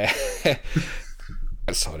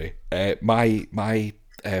 Sorry. My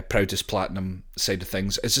proudest platinum side of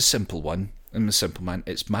things is a simple one. I'm a simple man.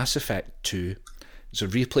 It's Mass Effect 2. So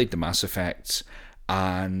replayed the Mass Effects,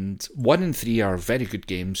 and 1 and 3 are very good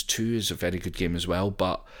games. 2 is a very good game as well,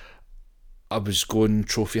 but I was going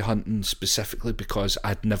trophy hunting specifically because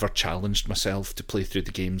I'd never challenged myself to play through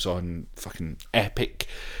the games on fucking epic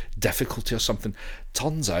difficulty or something.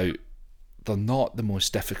 Turns out they're not the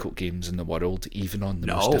most difficult games in the world, even on the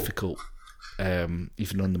most difficult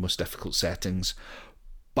settings.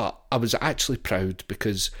 But I was actually proud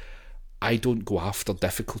because I don't go after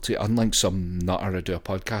difficulty, unlike some nutter I do a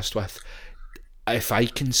podcast with. If I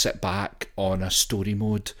can sit back on a story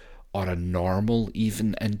mode or a normal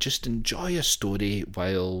even, and just enjoy a story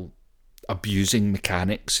while abusing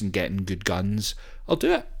mechanics and getting good guns, I'll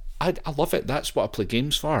do it. I love it. That's what I play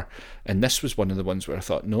games for. And this was one of the ones where I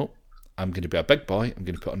thought, no, I'm going to be a big boy. I'm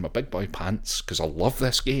going to put on my big boy pants because I love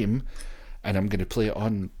this game, and I'm going to play it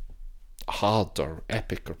on hard or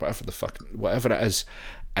epic or whatever it is.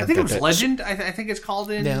 I think it was Legend. I think it's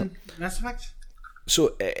called in Mass Effect.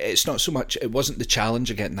 So it's not so much, it wasn't the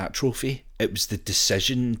challenge of getting that trophy, it was the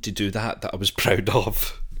decision to do that I was proud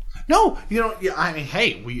of. No, I mean,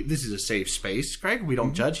 hey, this is a safe space, Craig. We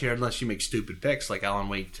don't judge here unless you make stupid picks like Alan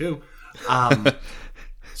Wake 2.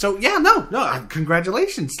 So yeah, no,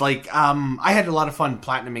 congratulations. Like, I had a lot of fun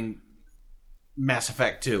platinuming Mass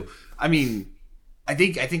Effect 2. I mean, I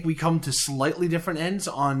think we come to slightly different ends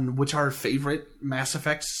on which our favorite Mass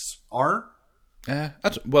Effects are.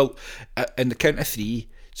 Well, in the count of 3,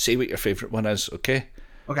 say what your favourite one is, okay?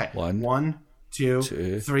 Okay. 1, 2,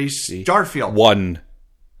 3. Starfield. 1.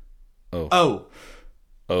 Oh.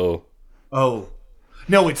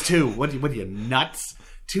 No, it's 2. What are you, nuts?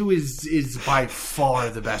 2 is by far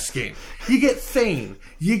the best game. You get Thane,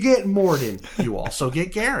 you get Mordin, you also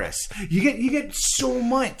get Garrus. You get so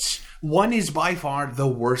much. 1 is by far the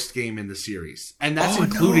worst game in the series, and that's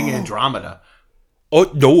including Andromeda. Oh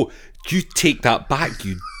no, you take that back,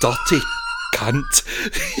 you dirty cunt.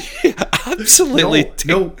 Absolutely.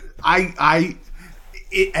 No,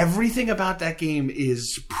 everything about that game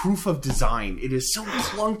is proof of design. It is so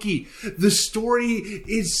clunky. The story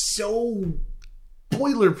is so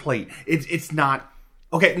boilerplate. It's not.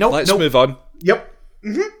 Okay, Let's move on. Yep.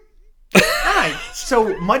 Mm-hmm. All right.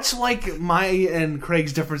 So much like my and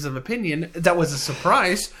Craig's difference of opinion, that was a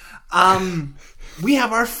surprise. We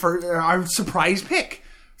have our surprise pick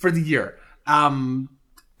for the year.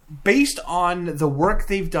 Based on the work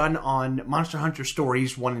they've done on Monster Hunter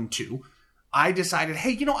Stories 1 and 2, I decided,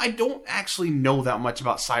 hey, I don't actually know that much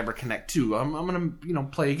about CyberConnect 2. I'm going to,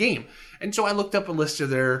 play a game. And so I looked up a list of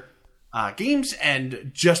their games,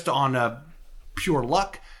 and just on pure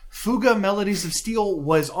luck, Fuga Melodies of Steel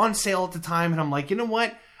was on sale at the time, and I'm like, you know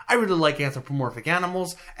what? I really like anthropomorphic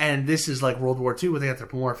animals, and this is like World War II with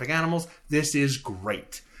anthropomorphic animals. This is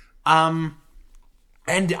great. And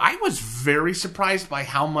I was very surprised by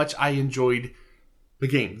how much I enjoyed the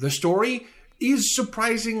game. The story is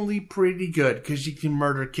surprisingly pretty good because you can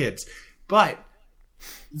murder kids. But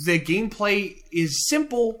the gameplay is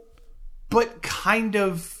simple, but kind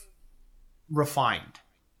of refined.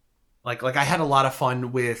 Like I had a lot of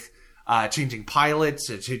fun with changing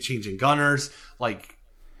pilots, changing gunners. Like,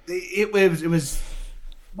 it was,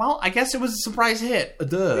 well, I guess it was a surprise hit.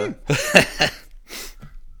 Duh.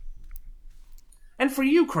 And for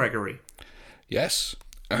you, Gregory. Yes.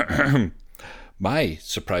 My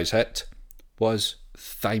surprise hit was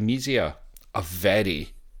Thymesia, a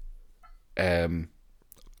very,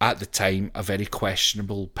 at the time, a very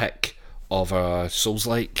questionable pick of a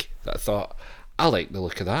Souls-like that I thought, I like the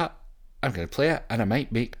look of that. I'm going to play it, and I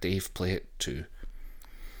might make Dave play it too.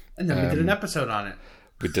 And then we did an episode on it.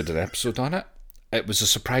 We did an episode on it. It was a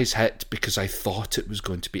surprise hit because I thought it was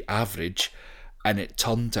going to be average, and it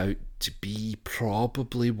turned out to be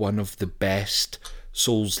probably one of the best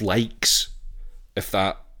Souls-likes, if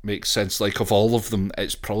that makes sense. Like, of all of them,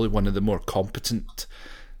 it's probably one of the more competent.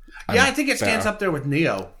 Yeah, I think it stands up there with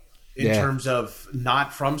Neo in terms of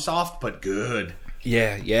not FromSoft, but good.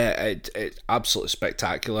 Yeah, it's absolutely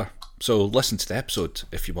spectacular. So listen to the episode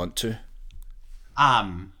if you want to.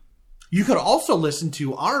 You could also listen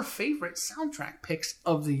to our favorite soundtrack picks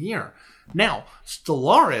of the year. Now,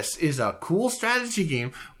 Stellaris is a cool strategy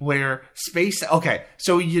game where space... Okay,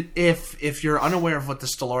 so if you're unaware of what the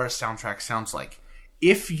Stellaris soundtrack sounds like,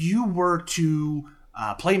 if you were to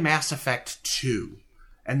play Mass Effect 2,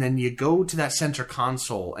 and then you go to that center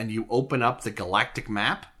console and you open up the galactic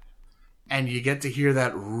map, and you get to hear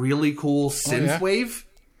that really cool synthwave,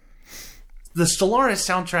 the Stellaris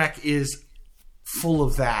soundtrack is full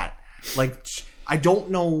of that. Like, I don't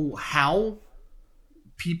know how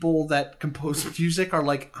people that compose music are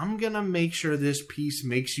like, I'm going to make sure this piece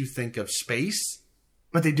makes you think of space,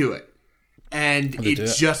 but they do it. And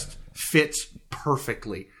it just fits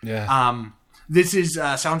perfectly. Yeah. This is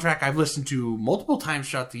a soundtrack I've listened to multiple times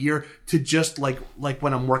throughout the year to just like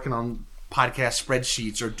when I'm working on podcast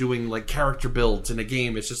spreadsheets or doing like character builds in a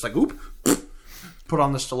game. It's just like, oop, put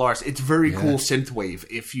on the Stellaris. It's very cool synthwave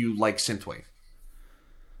if you like synthwave.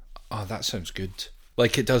 Oh, that sounds good.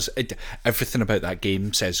 Like, it does. Everything about that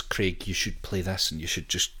game says, Craig, you should play this and you should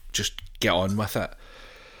just get on with it.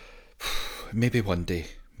 Maybe one day.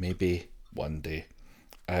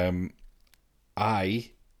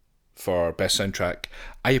 For best soundtrack,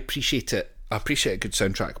 I appreciate it appreciate a good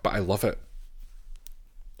soundtrack, but I love it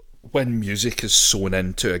when music is sewn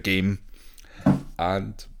into a game.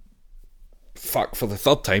 And fuck, for the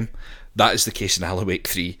third time, that is the case in Alan Wake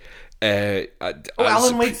 3.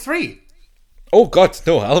 Alan Wake 3. Oh god,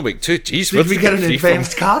 no, Alan Wake 2. Jeez, did we get an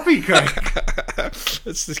advanced copy, Craig? That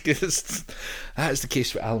is the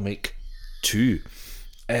case with Alan Wake 2.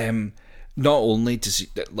 Not only does he,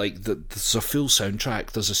 like, there's a full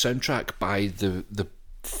soundtrack. There's a soundtrack by the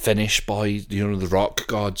Finnish boy, the rock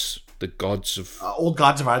gods, the gods of Old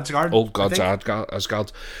Gods of Asgard. Old Gods of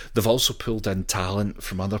Asgard. They've also pulled in talent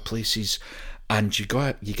from other places, and you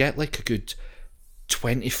get like a good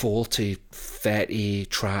 24 to 30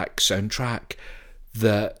 track soundtrack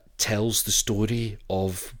that tells the story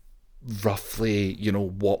of roughly,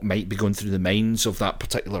 what might be going through the minds of that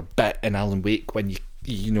particular bit in Alan Wake when you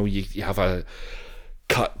have a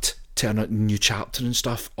cut to a new chapter and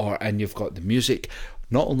stuff, and you've got the music.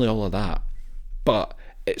 Not only all of that, but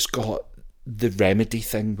it's got the Remedy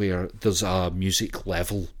thing where there's a music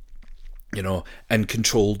level. In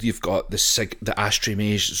Control, you've got the Ashtray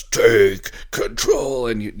Maze, take control,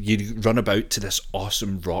 and you run about to this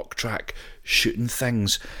awesome rock track shooting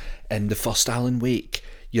things. In the first Alan Wake,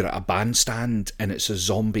 you're at a bandstand and it's a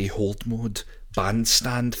zombie hold mode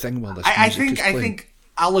bandstand thing while this music is playing. I think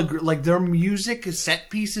I'll agree. Like, their music set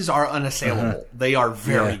pieces are unassailable. They are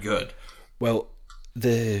very good. Well,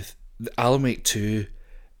 the Alan Wake 2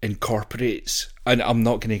 incorporates, and I'm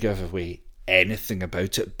not going to give away anything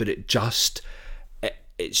about it, but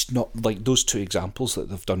it's not like those two examples that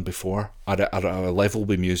they've done before are at a level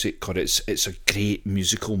with music, or it's a great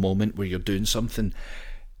musical moment where you're doing something.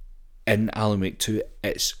 In Alan Wake 2,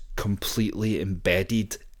 it's completely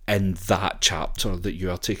embedded in that chapter that you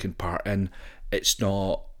are taking part in. It's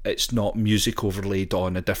not music overlaid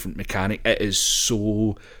on a different mechanic. It is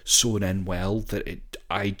so sewn in well that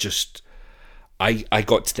I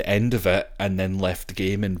got to the end of it and then left the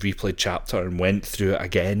game and replayed chapter and went through it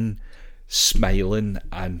again, smiling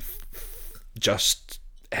and just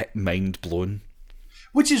mind blown.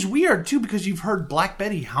 Which is weird too, because you've heard Black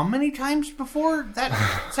Betty how many times before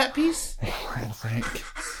that set piece? I think.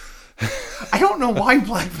 I don't know why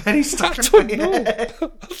Black Betty stuck in my head.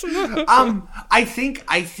 I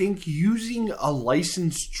think using a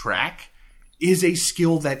licensed track is a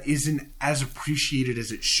skill that isn't as appreciated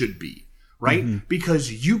as it should be, right? Mm-hmm.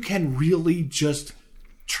 Because you can really just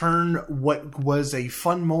turn what was a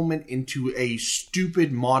fun moment into a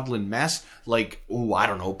stupid maudlin mess, like,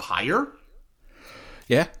 Pyre.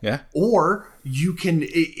 Yeah. Or you can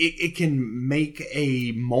it can make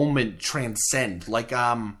a moment transcend, like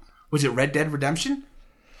was it Red Dead Redemption?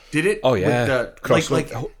 Did it? Oh yeah,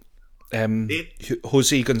 with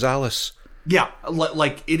Jose Gonzalez. Yeah,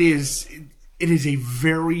 like it is a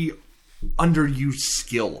very underused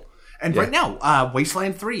skill. And right now,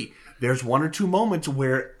 Wasteland 3, there's one or two moments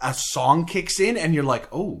where a song kicks in and you're like,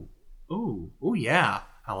 oh yeah,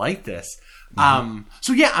 I like this. Mm-hmm.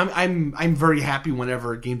 So yeah, I'm very happy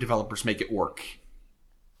whenever game developers make it work.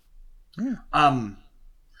 Yeah.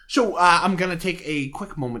 So I'm gonna take a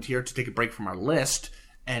quick moment here to take a break from our list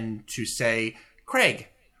and to say, Craig,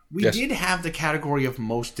 we did have the category of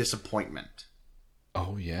most disappointment.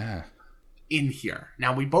 Oh yeah. In here.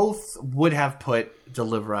 Now, we both would have put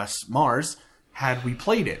Deliver Us Mars had we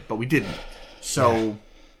played it, but we didn't. So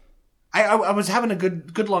I was having a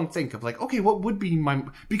good long think of like, okay, what would be my...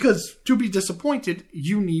 Because to be disappointed,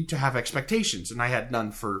 you need to have expectations, and I had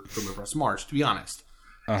none for Deliver Us Mars, to be honest.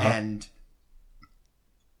 Uh-huh. And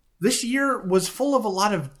this year was full of a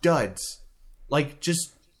lot of duds. Like,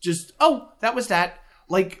 just that was that.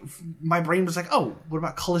 Like, my brain was like, oh, what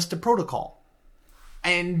about Callisto Protocol?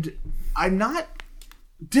 And I'm not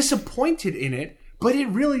disappointed in it, but it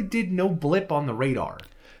really did no blip on the radar.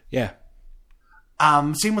 Yeah.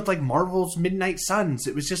 Same with like Marvel's Midnight Suns.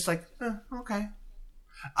 It was just like, okay.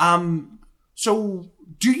 So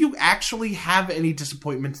do you actually have any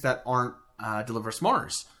disappointments that aren't Deliver Us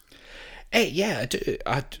Mars? Yeah, I do.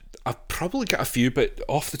 I've probably got a few, but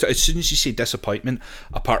off the top, as soon as you say disappointment,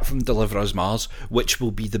 apart from Deliver Us Mars, which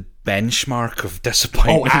will be the benchmark of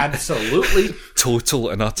disappointment. Oh, absolutely. Total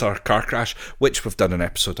and utter car crash, which we've done an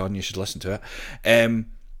episode on, you should listen to it.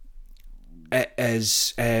 It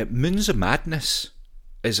is Moons of Madness.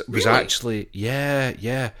 Was actually...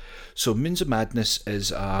 Yeah. So Moons of Madness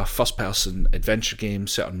is a first-person adventure game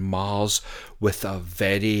set on Mars with a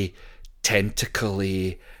very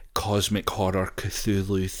tentacly cosmic horror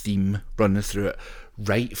Cthulhu theme running through it.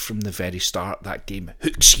 Right from the very start, that game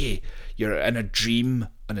hooks you. You're in a dream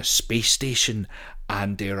on a space station,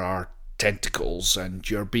 and there are tentacles, and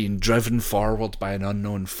you're being driven forward by an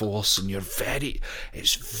unknown force, and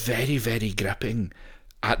it's very, very gripping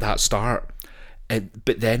at that start.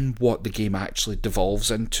 But then what the game actually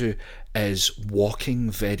devolves into is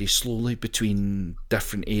walking very slowly between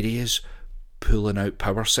different areas, pulling out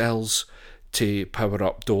power cells to power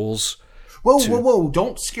up doors. Whoa,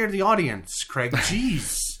 don't scare the audience, Craig.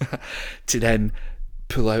 Jeez. To then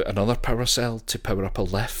pull out another power cell to power up a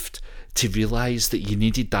lift, to realise that you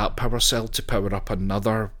needed that power cell to power up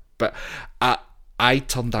another. But I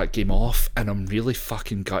turned that game off, and I'm really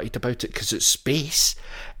fucking gutted about it, because it's space.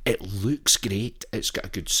 It looks great. It's got a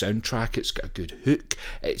good soundtrack. It's got a good hook.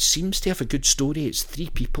 It seems to have a good story. It's 3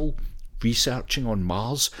 people researching on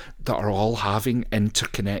Mars that are all having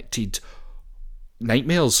interconnected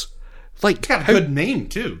nightmares. Like, it's got a good name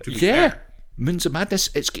too, to be fair. Moons of Madness.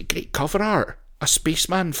 It's got great cover art. A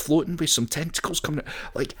spaceman floating with some tentacles coming out.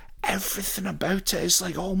 Like, everything about it is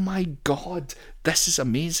like, oh my god, this is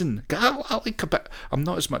amazing. I like a bit. I'm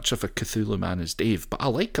not as much of a Cthulhu man as Dave, but I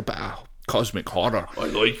like a bit of cosmic horror. I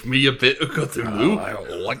like me a bit of Cthulhu. I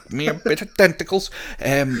like me a bit of tentacles.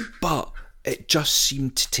 But it just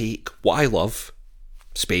seemed to take what I love,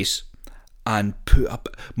 space, and put up,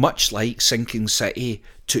 much like Sinking City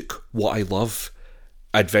took what I love,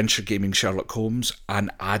 adventure gaming Sherlock Holmes, and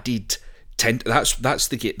added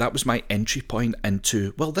that was my entry point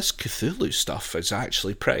into, well, this Cthulhu stuff is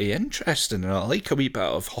actually pretty interesting, and I like a wee bit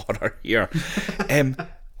of horror here.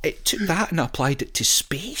 It took that and applied it to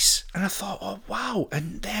space, and I thought, oh wow,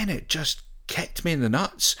 and then it just kicked me in the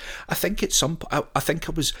nuts. I think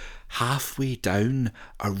I was halfway down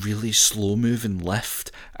a really slow moving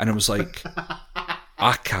lift, and I was like,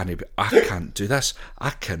 I can't do this. I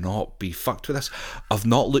cannot be fucked with this. I've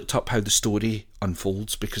not looked up how the story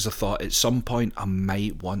unfolds, because I thought at some point I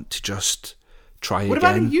might want to just try what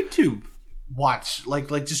again. What about a YouTube watch? Like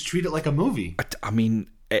just treat it like a movie. I mean,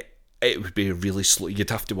 it would be really slow. You'd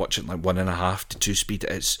have to watch it in like 1.5 to 2 speed.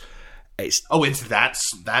 It's that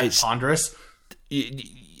ponderous.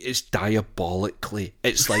 It's diabolically.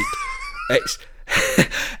 It's like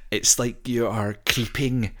it's like you are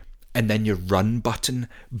creeping, and then your run button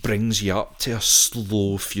brings you up to a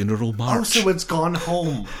slow funeral march. Oh, so it's Gone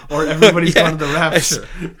Home, or everybody's gone to the rapture.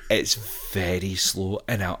 It's very slow,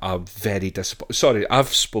 and I'm very disappointed. Sorry, I've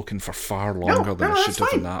spoken for far longer than I should have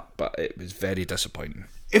done that, but it was very disappointing.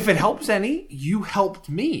 If it helps any, you helped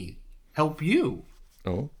me help you.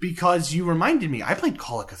 Oh. Because you reminded me, I played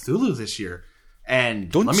Call of Cthulhu this year,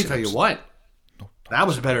 and let me tell you what, that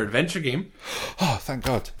was a better adventure game. Oh, thank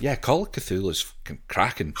God. Yeah, Call of Cthulhu is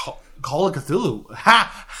cracking. Call of Cthulhu.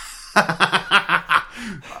 Ha!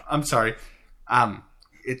 I'm sorry.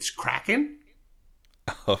 It's cracking?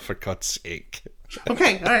 Oh, for God's sake.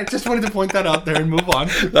 Okay, all right. Just wanted to point that out there and move on.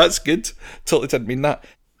 That's good. Totally didn't mean that.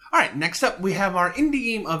 All right, next up, we have our Indie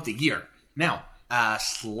Game of the Year. Now, a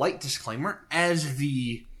slight disclaimer, as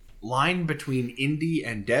the line between indie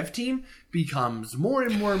and dev team becomes more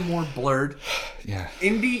and more and more blurred, yeah,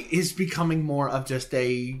 indie is becoming more of just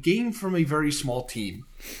a game from a very small team.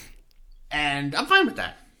 And I'm fine with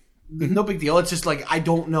that. Mm-hmm. No big deal. It's just like, I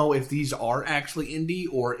don't know if these are actually indie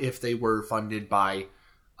or if they were funded by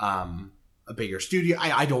a bigger studio.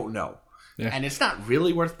 I don't know. Yeah. And it's not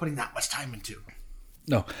really worth putting that much time into.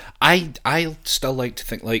 No, I still like to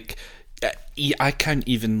think, like, I can't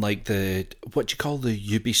even like what do you call the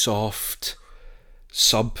Ubisoft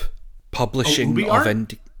sub-publishing of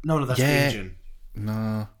indie. No, that's the engine.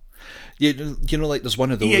 No. You know, like there's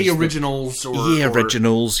one of those EA Originals EA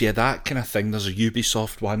Originals, yeah, that kind of thing. There's a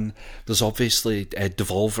Ubisoft one. There's obviously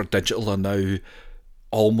Devolver Digital are now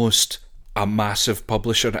almost a massive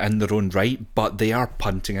publisher in their own right, but they are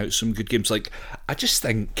punting out some good games. Like, I just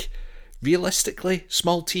think, realistically,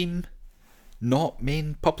 small team, not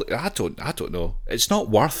main public. I don't know. It's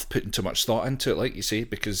not worth putting too much thought into it, like you say,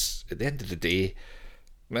 because at the end of the day,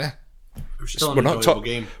 we're not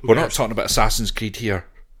talking about Assassin's Creed here.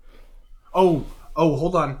 Oh,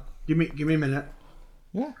 hold on. Give me a minute.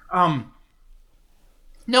 Yeah.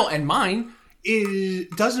 No, and mine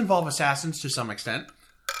does involve assassins to some extent,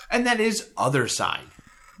 and that is Other Side.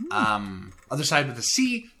 Other Side with a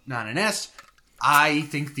C, not an S. I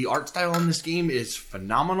think the art style in this game is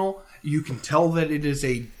phenomenal. You can tell that it is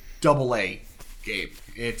a AA game.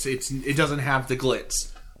 It doesn't have the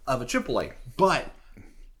glitz of a AAA, but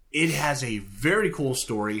it has a very cool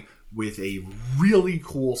story with a really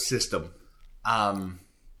cool system.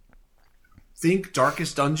 Think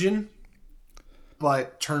Darkest Dungeon,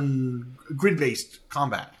 but turn grid-based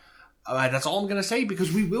combat. That's all I'm going to say,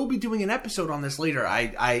 because we will be doing an episode on this later.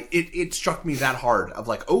 It struck me that hard of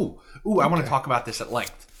like, I want to talk about this at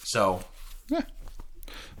length. So, yeah.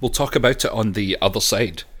 We'll talk about it on the other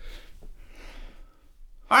side.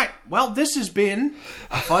 All right. Well, this has been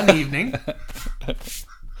a fun evening.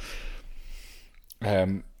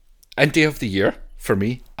 Indie of the year for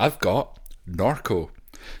me, I've got Norco.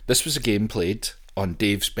 This was a game played on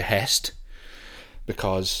Dave's behest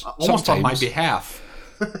because almost on my behalf.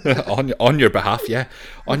 on your behalf, yeah,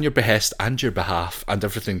 on your behest and your behalf and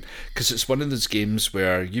everything, because it's one of those games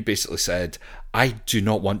where you basically said, I do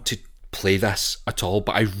not want to play this at all,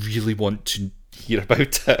 but I really want to hear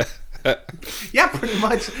about it. Yeah, pretty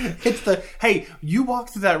much. It's the, hey, you walk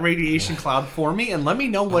through that radiation cloud for me and let me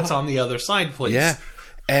know what's on the other side, please. Yeah.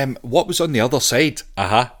 What was on the other side,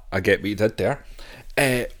 I get what you did there,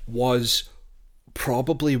 was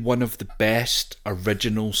probably one of the best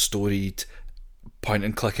original storied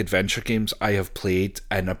point-and-click adventure games I have played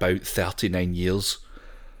in about 39 years.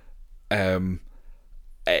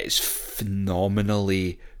 It's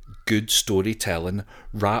phenomenally good storytelling,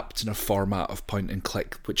 wrapped in a format of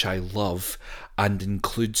point-and-click, which I love, and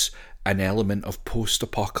includes an element of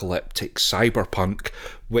post-apocalyptic cyberpunk,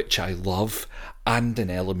 which I love, and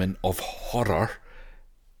an element of horror,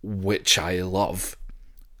 which I love,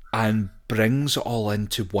 and brings it all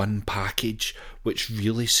into one package, which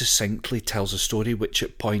really succinctly tells a story, which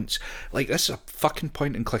at points, like, this is a fucking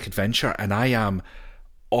point-and-click adventure, and I am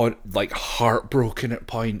heartbroken at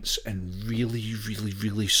points and really, really,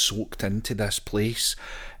 really soaked into this place.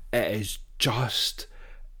 It is just,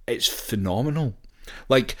 it's phenomenal.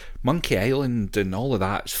 Like, Monkey Island and all of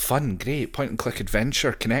that, it's fun, great, point-and-click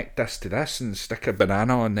adventure, connect this to this and stick a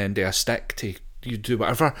banana on the end of a stick to you do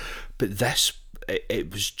whatever. But this,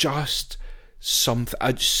 it was just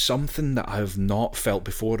something that I have not felt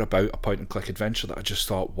before about a point-and-click adventure, that I just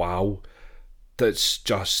thought, wow, that's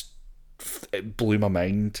just, it blew my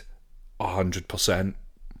mind 100%.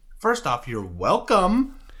 First off, you're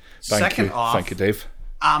welcome. Thank you, Dave.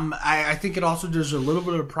 I think it also deserves a little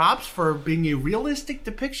bit of props for being a realistic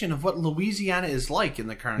depiction of what Louisiana is like in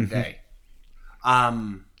the current day.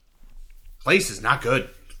 Place is not good.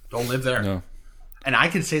 Don't live there. No. And I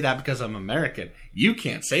can say that because I'm American. You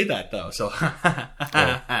can't say that, though. So,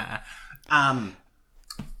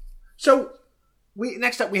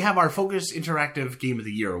 next up, we have our Focus Interactive Game of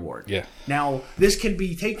the Year award. Yeah. Now, this can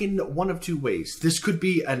be taken one of two ways. This could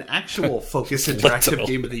be an actual Focus Interactive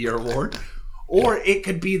Game of the Year award, or it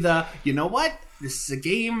could be the, you know what? This is a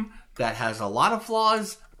game that has a lot of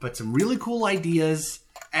flaws, but some really cool ideas,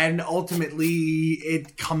 and ultimately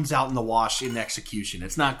it comes out in the wash in execution.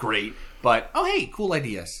 It's not great, but, oh hey, cool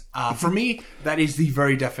ideas. For me, that is the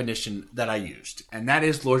very definition that I used, and that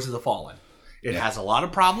is Lords of the Fallen. It has a lot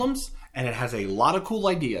of problems, and it has a lot of cool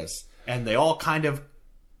ideas, and they all kind of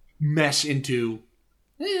mesh into,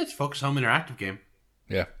 it's a Focus Home Interactive game.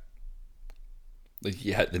 Yeah. Like,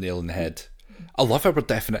 you hit the nail on the head. I love our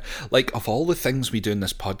definite, like, of all the things we do in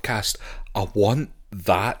this podcast, I want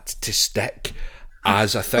that to stick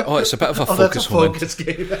as a thing. Oh, it's a bit of a Focus Home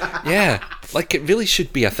game. Yeah, like, it really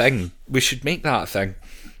should be a thing. We should make that a thing.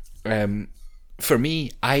 For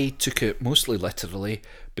me, I took it mostly literally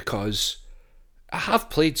because I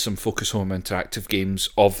have played some Focus Home Interactive games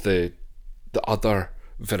of the other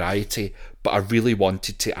variety, but I really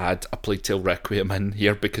wanted to add a Plague Tale Requiem in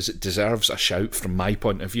here because it deserves a shout from my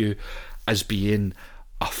point of view as being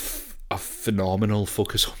a phenomenal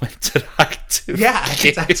Focus Home Interactive Yeah, game.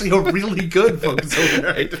 It's actually a really good Focus Home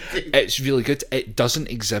Interactive game. It's really good. It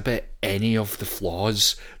doesn't exhibit any of the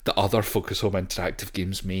flaws that other Focus Home Interactive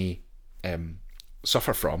games may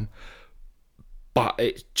suffer from, but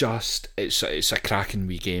it's a cracking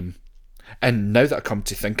wee game. And now that I come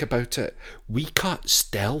to think about it, we cut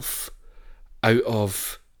stealth out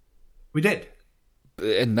of... We did.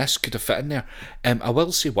 And this could have fit in there. I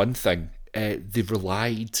will say one thing. They we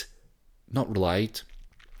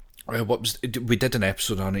did an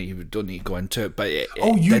episode on it. You don't need to go into it, but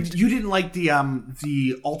you didn't like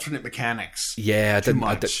the alternate mechanics. Yeah, I didn't.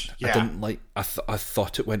 Yeah. I didn't like. I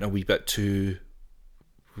thought it went a wee bit too.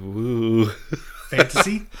 Woo.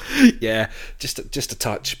 Fantasy. Yeah, just a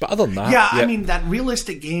touch. But other than that, yeah, I mean, that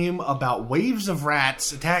realistic game about waves of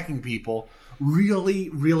rats attacking people really,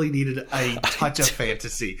 really needed a touch of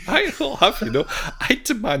fantasy. I will have you know, I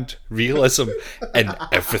demand realism in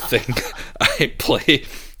everything I play.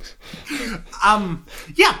 I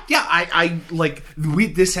like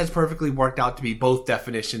this has perfectly worked out to be both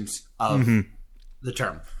definitions of the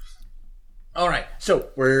term. All right, so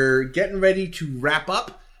we're getting ready to wrap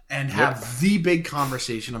up and have the big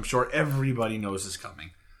conversation. I'm sure everybody knows is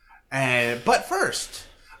coming. But first,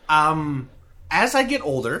 as I get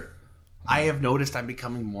older, I have noticed I'm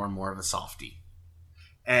becoming more and more of a softie.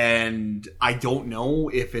 And I don't know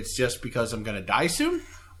if it's just because I'm going to die soon,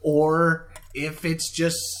 or if it's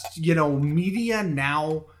just, media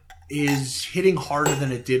now is hitting harder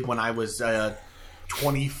than it did when I was a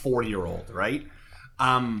 24-year-old, right?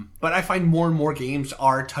 But I find more and more games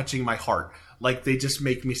are touching my heart. Like, they just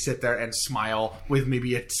make me sit there and smile with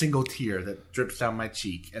maybe a single tear that drips down my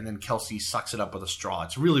cheek, and then Kelsey sucks it up with a straw.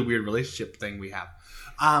 It's a really weird relationship thing we have.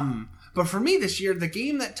 But for me this year, the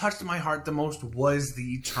game that touched my heart the most was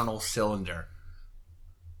the Eternal Cylinder.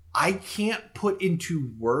 I can't put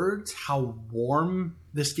into words how warm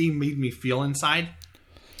this game made me feel inside.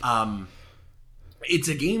 It's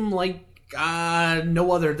a game like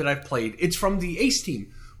no other that I've played. It's from the Ace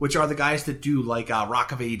team, which are the guys that do like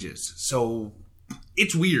Rock of Ages. So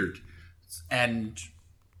it's weird. And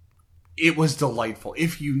it was delightful.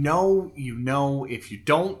 If you know, you know. If you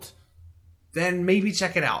don't, then maybe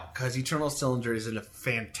check it out, because Eternal Cylinder is a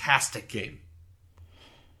fantastic game.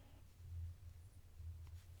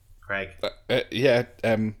 Craig? Yeah.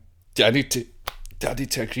 Do I need to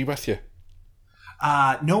agree with you?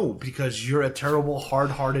 No, because you're a terrible,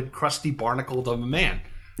 hard-hearted, crusty barnacle of a man.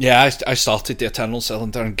 Yeah, I started the Eternal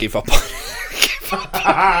Cylinder and gave up on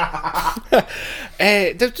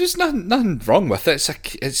it. There's nothing wrong with it.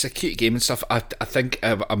 It's a cute game and stuff. I think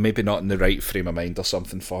I'm maybe not in the right frame of mind or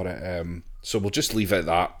something for it. So we'll just leave it at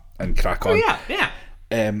that and crack on. Oh, yeah.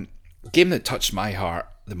 Game that touched my heart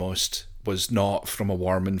the most was not from a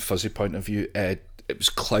warm and fuzzy point of view. It was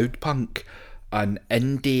Cloudpunk, an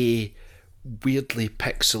indie, weirdly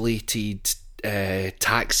pixelated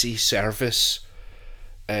taxi service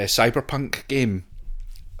cyberpunk game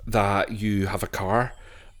that you have a car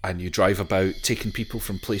and you drive about taking people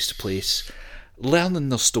from place to place, learning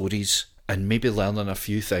their stories and maybe learning a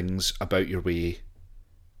few things about you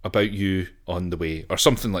on the way, or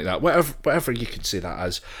something like that. Whatever you could say that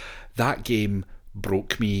as. That game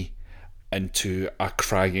broke me into a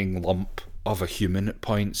crying lump of a human at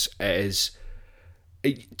points.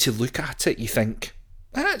 To look at it, you think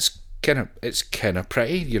it's kind of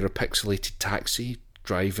pretty. You're a pixelated taxi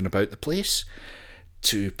driving about the place.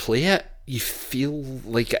 To play it, you feel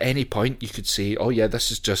like at any point you could say, "Oh yeah, this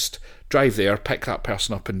is just drive there, pick that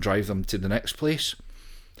person up, and drive them to the next place."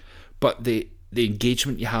 But the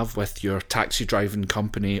engagement you have with your taxi driving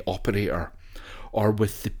company operator, or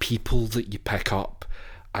with the people that you pick up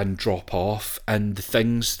and drop off, and the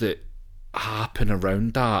things that happen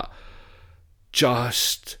around that,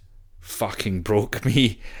 just fucking broke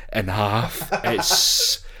me in half.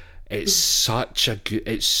 It's such a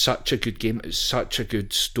good game. It's such a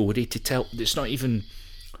good story to tell. It's not even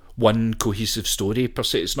one cohesive story per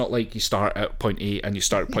se. It's not like you start at point A and you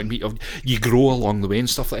start at point B. You grow along the way and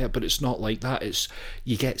stuff like that, but it's not like that.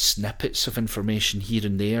 You get snippets of information here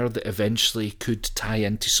and there that eventually could tie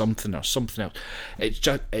into something or something else.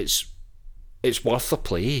 It's worth a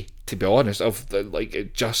play, to be honest.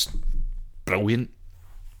 It's just brilliant.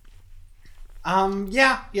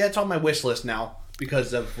 Yeah, it's on my wish list now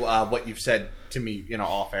because of what you've said to me,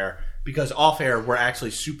 off air. Because off air, we're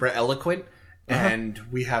actually super eloquent. And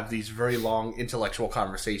we have these very long intellectual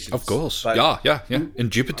conversations. Of course. But yeah.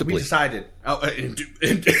 Indubitably. We decided. On.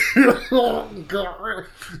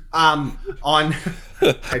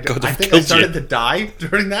 I think I started to die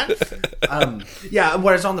during that.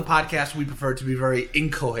 Whereas on the podcast, we prefer to be very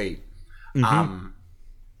inchoate.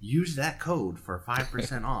 Use that code for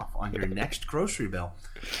 5% off on your next grocery bill.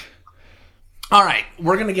 All right.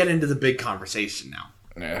 We're going to get into the big conversation now.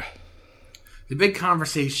 Yeah. The big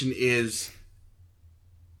conversation is...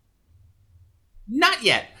 Not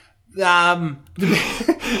yet. It's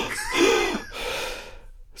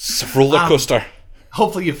a roller coaster.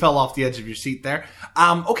 Hopefully you fell off the edge of your seat there.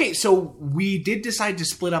 Okay, so we did decide to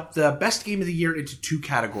split up the best game of the year into two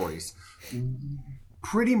categories.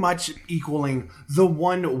 Pretty much equaling the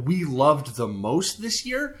one we loved the most this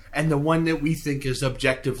year and the one that we think is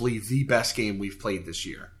objectively the best game we've played this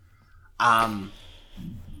year.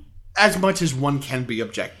 As much as one can be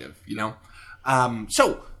objective,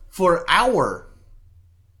 So, for our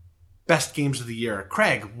best games of the year,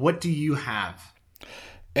 Craig, what do you have?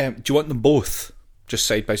 Do you want them both, just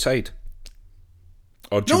side by side,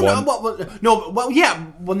 or do you want?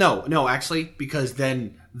 No, actually, because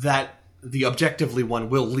then the objectively one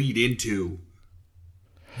will lead into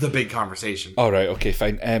the big conversation. All right, okay,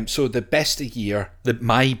 fine. So the best of the year,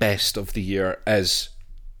 my best of the year is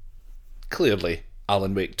clearly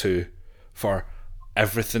Alan Wake 2 for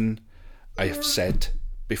everything I have said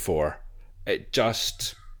before. It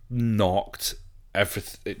just knocked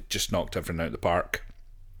everything. It just knocked everything out of the park.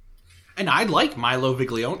 And I like Milo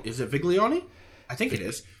Viglione. Is it Viglione? I think it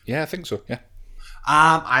is. Yeah, I think so. Yeah.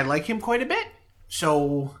 I like him quite a bit.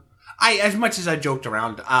 So As much as I joked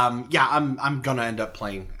around, I'm gonna end up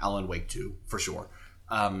playing Alan Wake 2 for sure.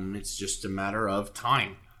 It's just a matter of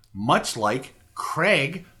time. Much like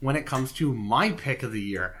Craig when it comes to my pick of the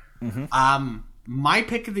year. My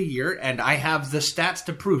pick of the year, and I have the stats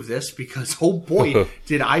to prove this because, oh boy,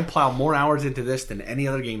 did I plow more hours into this than any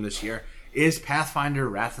other game this year, is Pathfinder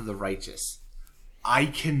Wrath of the Righteous. I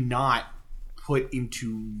cannot put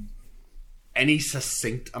into any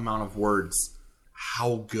succinct amount of words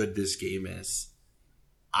how good this game is.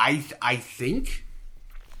 I think,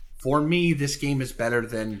 for me, this game is better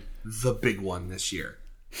than the big one this year.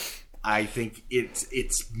 I think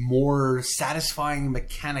it's more satisfying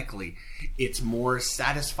mechanically. It's more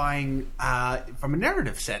satisfying from a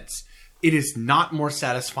narrative sense. It is not more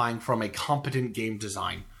satisfying from a competent game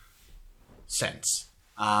design sense.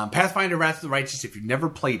 Pathfinder Wrath of the Righteous, if you've never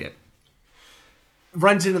played it,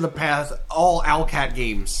 runs into the path. All Owlcat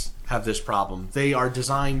games have this problem. They are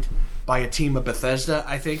designed by a team of Bethesda,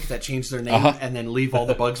 I think, that changed their name and then leave all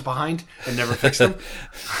the bugs behind and never fix them.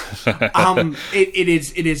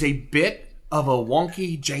 It is a bit of a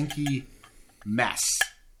wonky, janky mess,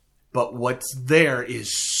 but what's there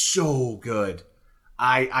is so good.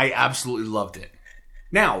 I absolutely loved it.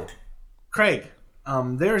 Now, Craig,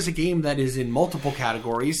 there is a game that is in multiple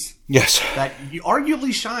categories. Yes. That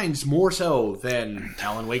arguably shines more so than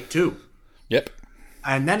Alan Wake 2. Yep.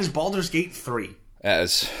 And that is Baldur's Gate 3.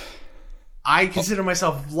 As I consider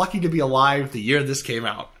myself lucky to be alive the year this came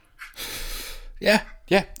out. Yeah.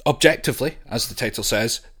 Objectively, as the title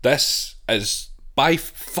says, this is by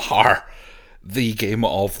far the game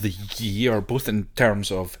of the year, both in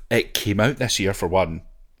terms of it came out this year for one,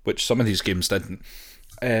 which some of these games didn't,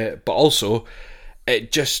 but also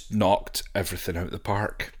it just knocked everything out of the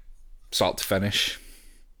park, start to finish.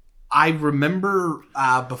 I remember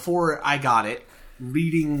before I got it,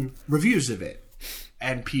 reading reviews of it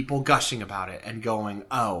and people gushing about it and going,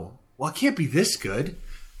 "Oh, well, it can't be this good."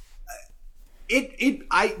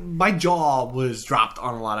 My jaw was dropped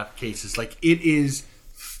on a lot of cases. Like, it is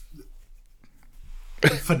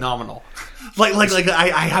phenomenal. Like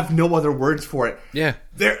I have no other words for it. Yeah.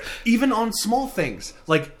 There, even on small things.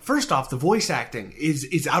 Like, first off, the voice acting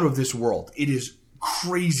is out of this world. It is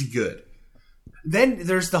crazy good. Then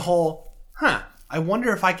there's the whole, I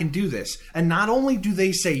wonder if I can do this. And not only do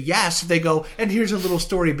they say yes, they go, and here's a little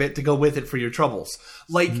story bit to go with it for your troubles.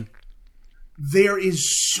 Like, there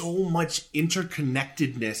is so much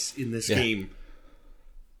interconnectedness in this game.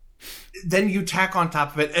 Then you tack on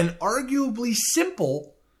top of it an arguably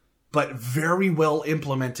simple but very well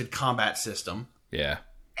implemented combat system. Yeah.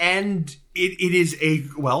 And it is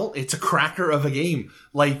it's a cracker of a game.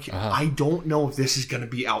 Like, I don't know if this is going to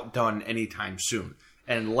be outdone anytime soon.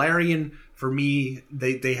 And Larian, for me,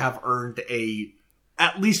 they have earned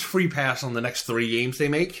at least free pass on the next 3 games they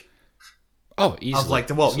make. Oh, easily.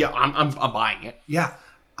 I'm buying it. Yeah.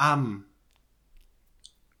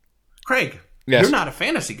 Craig, yes. You're not a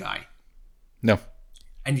fantasy guy. No.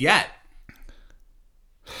 And yet.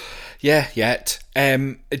 Yeah, yet.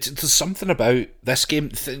 There's something about this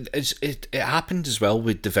game. It happened as well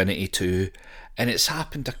with Divinity 2, and it's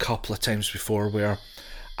happened a couple of times before where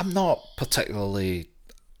I'm not particularly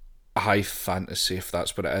high fantasy, if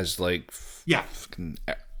that's what it is, like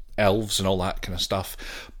elves and all that kind of stuff.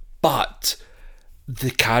 But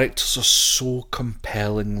the characters are so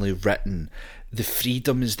compellingly written. The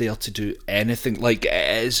freedom is there to do anything. Like,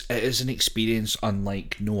 it is an experience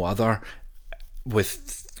unlike no other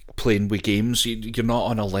with playing with games. You're not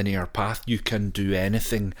on a linear path. You can do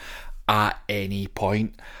anything at any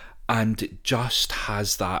point, and it just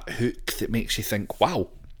has that hook that makes you think, wow.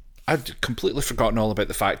 I'd completely forgotten all about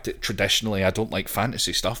the fact that traditionally I don't like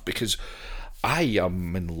fantasy stuff, because I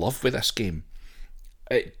am in love with this game.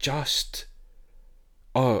 It just...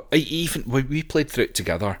 even when we played through it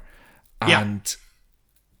together, and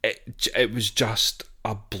it was just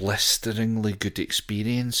a blisteringly good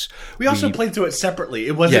experience. We also played through it separately.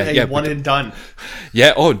 It wasn't a one and done.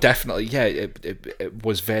 Yeah, oh, definitely. Yeah, it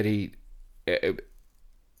was very...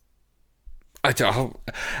 I don't know.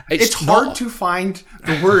 It's hard to find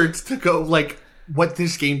the words to go, like, what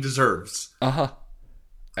this game deserves.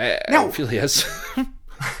 It really is.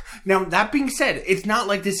 Now, that being said, it's not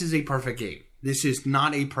like this is a perfect game. This is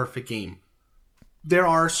not a perfect game. There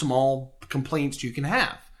are small complaints you can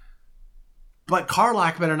have. But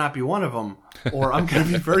Karlach better not be one of them, or I'm going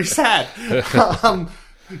to be very sad.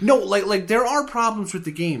 No, like there are problems with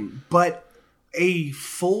the game, but a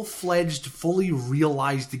full-fledged, fully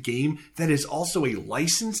realized game that is also a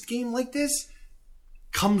licensed game like this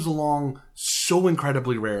comes along so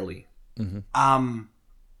incredibly rarely.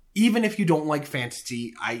 Even if you don't like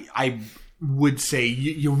fantasy, I would say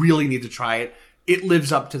you really need to try it. It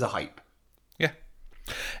lives up to the hype. Yeah.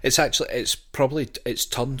 It's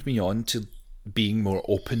turned me on to being more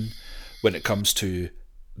open when it comes to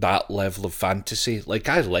that level of fantasy. Like,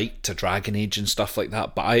 I like to Dragon Age and stuff like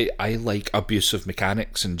that, but I like abusive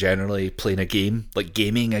mechanics, and generally playing a game, like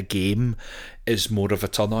gaming a game, is more of a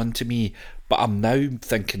turn on to me. But I'm now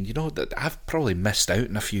thinking, that I've probably missed out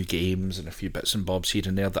on a few games and a few bits and bobs here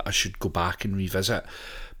and there that I should go back and revisit,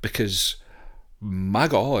 because, my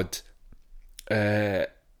God,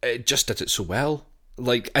 it just did it so well.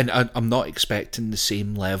 Like, and I'm not expecting the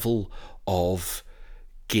same level of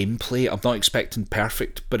gameplay. I'm not expecting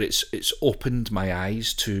perfect, but it's opened my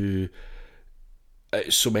eyes to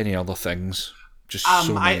so many other things. Just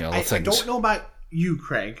so many other things. I don't know about you,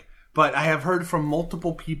 Craig, but I have heard from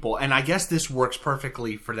multiple people, and I guess this works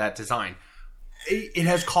perfectly for that design. It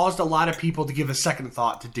has caused a lot of people to give a second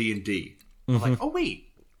thought to D&D. Like, oh wait,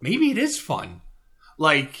 maybe it is fun.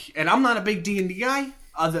 Like, and I'm not a big D&D guy.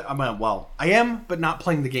 I am, but not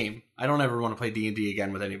playing the game. I don't ever want to play D&D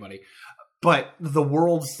again with anybody. But the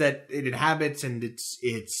worlds that it inhabits and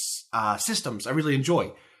its systems, I really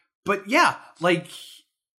enjoy. But yeah, like,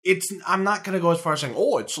 I'm not going to go as far as saying,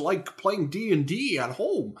 oh, it's like playing D&D at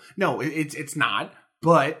home. No, it's not.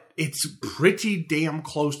 But it's pretty damn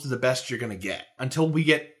close to the best you're going to get. Until we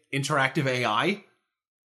get interactive AI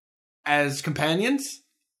as companions.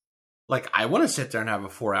 Like, I want to sit there and have a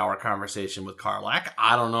 4-hour conversation with Karlach.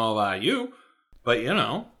 I don't know about you, but it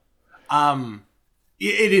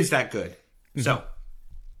is that good. So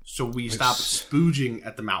we stop spooging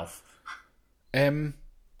at the mouth.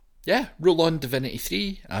 Yeah, roll on Divinity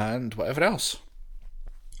 3 and whatever else.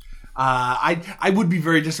 I would be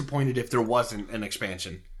very disappointed if there wasn't an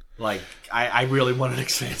expansion. Like, I really want an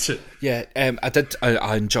expansion. Yeah, I did.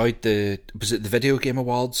 I enjoyed was it the Video Game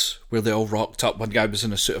Awards where they all rocked up? One guy was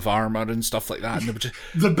in a suit of armor and stuff like that, and they were just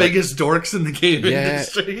the biggest dorks in the game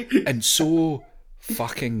industry, and so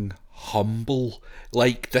fucking humble.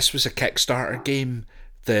 Like, this was a Kickstarter game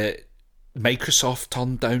that Microsoft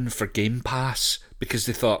turned down for Game Pass because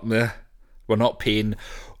they thought, nah, we're not paying.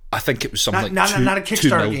 I think it was something not a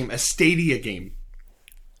Kickstarter game, a Stadia game.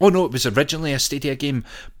 Oh no, it was originally a Stadia game,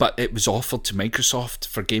 but it was offered to Microsoft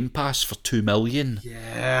for Game Pass for $2 million.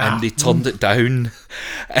 Yeah. And they turned it down.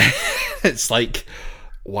 It's like,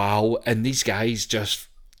 wow. And these guys just,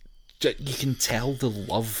 you can tell the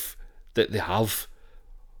love that they have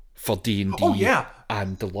for D&D. Oh, yeah.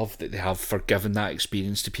 And the love that they have for giving that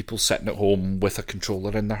experience to people sitting at home with a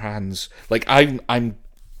controller in their hands. Like, I'm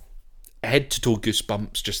head to toe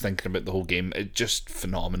goosebumps just thinking about the whole game. It's just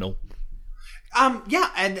phenomenal. Yeah,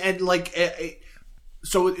 and like,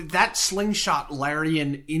 so that slingshot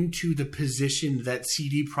Larian into the position that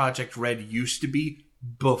CD Projekt Red used to be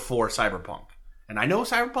before Cyberpunk. And I know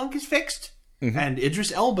Cyberpunk is fixed, and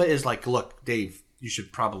Idris Elba is like, look, Dave, you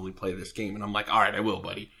should probably play this game. And I'm like, all right, I will,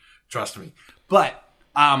 buddy. Trust me. But,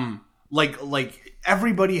 like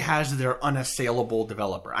everybody has their unassailable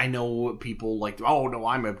developer. I know people like, oh, no,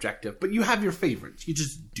 I'm objective. But you have your favorites. You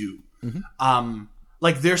just do.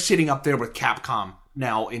 Like, they're sitting up there with Capcom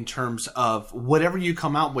now in terms of whatever you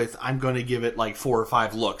come out with, I'm going to give it like 4 or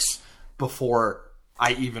 5 looks before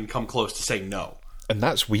I even come close to saying no. And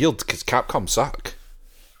that's weird because Capcom suck.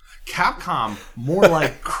 Capcom, more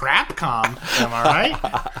like Crapcom, am I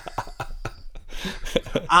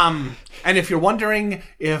right? And if you're wondering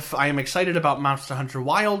if I am excited about Monster Hunter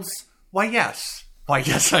Wilds, why yes. Why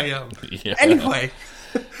yes I am. Yeah. Anyway...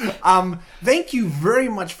 thank you very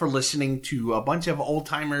much for listening to a bunch of old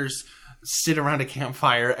timers sit around a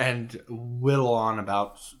campfire and whittle on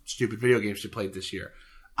about stupid video games you played this year.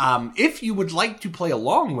 If you would like to play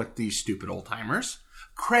along with these stupid old timers,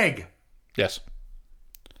 Craig. Yes.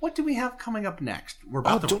 What do we have coming up next? We're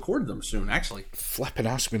about to record them soon, actually. Flipping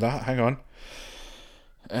ask me that. Hang on.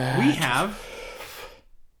 We have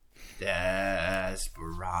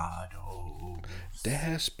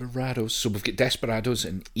Desperados. So we've got Desperados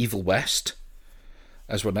and Evil West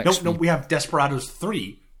as we're next. No, we have Desperados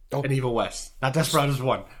 3 and Evil West, not Desperados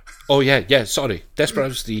 1. Oh, yeah, sorry.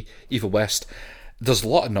 Desperados 3, Evil West. There's a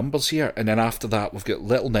lot of numbers here, and then after that we've got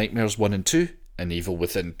Little Nightmares 1 and 2 and Evil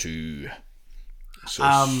Within 2. So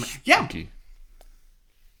yeah.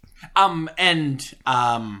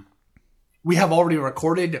 We have already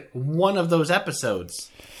recorded one of those episodes.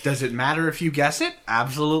 Does it matter if you guess it?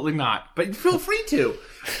 Absolutely not. But feel free to.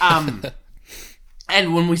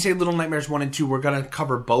 And when we say Little Nightmares 1 and 2, we're going to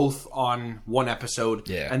cover both on one episode.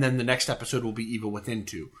 Yeah. And then the next episode will be Evil Within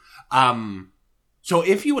 2. So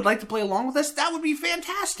if you would like to play along with us, that would be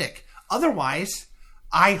fantastic. Otherwise,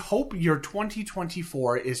 I hope your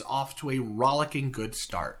 2024 is off to a rollicking good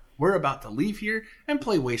start. we're about to leave here and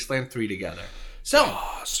play Wasteland 3 together. So,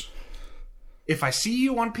 if I see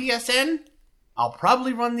you on PSN, I'll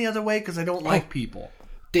probably run the other way because I don't like people.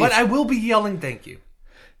 Dave, but I will be yelling thank you.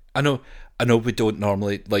 I know we don't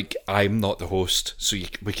normally, like, I'm not the host, so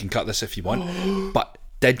we can cut this if you want. But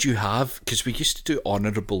did you have, because we used to do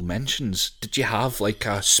honourable mentions, did you have, like,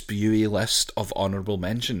 a spewy list of honourable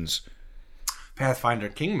mentions? Pathfinder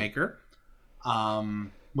Kingmaker,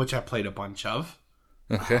 which I played a bunch of.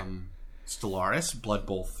 Okay. Stellaris, Blood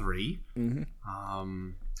Bowl 3. Mm-hmm.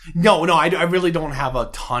 No, I really don't have a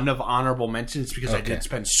ton of honourable mentions because I did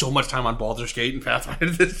spend so much time on Baldur's Gate and Pathfinder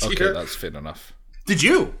this year. Okay, that's fair enough. Did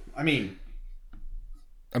you? I mean,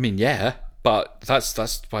 yeah, but that's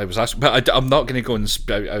why I was asking. But I'm not going to go and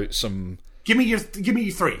spout out some. Give me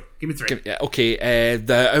three. Give me three.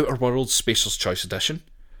 The Outer Worlds Spacer's Choice Edition.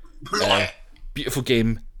 Beautiful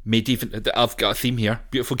game, made even. I've got a theme here.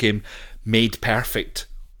 Beautiful game, made perfect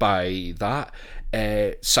by that.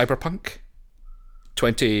 Cyberpunk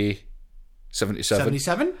 2077.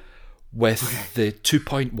 77? With the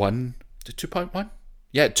 2.1. The 2.1?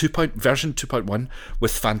 Yeah, version 2.1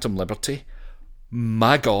 with Phantom Liberty.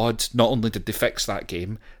 My God, not only did they fix that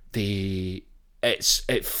game, it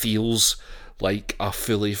feels like a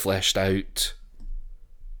fully fleshed out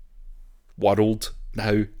world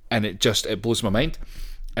now, and it blows my mind.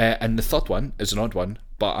 And the third one is an odd one,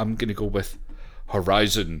 but I'm going to go with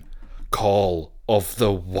Horizon Call of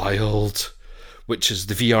the Wild, which is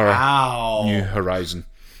the VR New Horizon.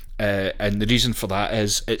 And the reason for that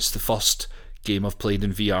is it's the first game I've played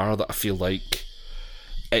in VR that I feel like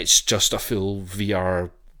it's just a full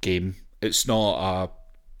VR game. It's not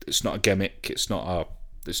a gimmick. It's not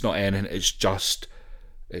anything.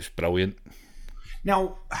 It's brilliant.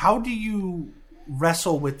 Now, how do you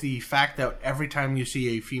wrestle with the fact that every time you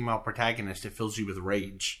see a female protagonist, it fills you with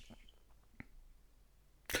rage?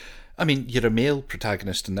 I mean, you're a male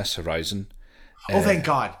protagonist in this Horizon. Oh, thank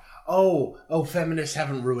God. Oh, feminists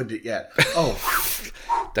haven't ruined it yet. Oh.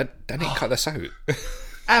 Didn't cut this out.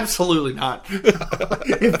 Absolutely not.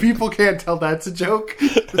 If people can't tell that's a joke.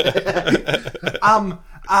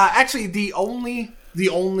 Actually, the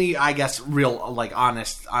only, I guess, real, like,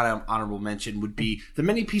 honest, honorable mention would be the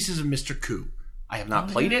many pieces of Mr. Koo. I have not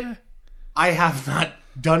played it. I have not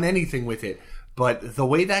done anything with it. But the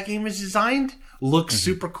way that game is designed looks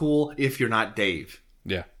super cool if you're not Dave.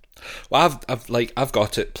 Yeah. Well, I've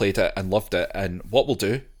got it, played it, and loved it. And what we'll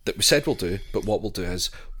do, that we said we'll do, but what we'll do is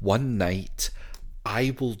one night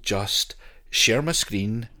I will just share my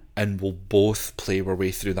screen and we'll both play our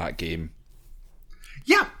way through that game.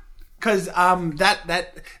 Yeah, because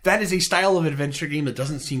that is a style of adventure game that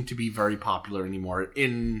doesn't seem to be very popular anymore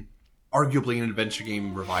in arguably an adventure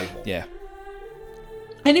game revival. Yeah.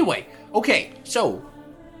 Anyway, okay, so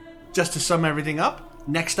just to sum everything up,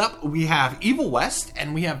 next up we have Evil West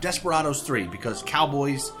and we have Desperados 3 because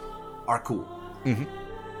cowboys are cool. Mm-hmm.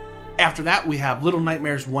 After that, we have Little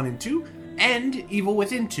Nightmares 1 and 2 and Evil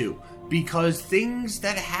Within 2 because things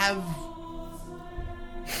that have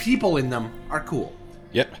people in them are cool.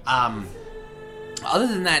 Yep. Other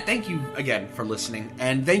than that, thank you again for listening,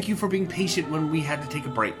 and thank you for being patient when we had to take a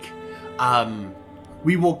break.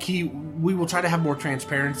 We will try to have more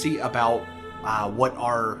transparency about what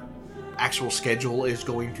our actual schedule is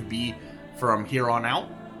going to be from here on out.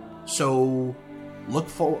 So look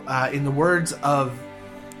for, in the words of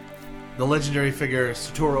the legendary figure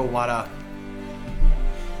Satoru Iwata,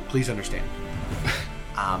 please understand.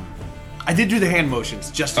 I did do the hand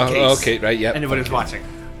motions just in case. Okay, right, yeah. Anybody's watching.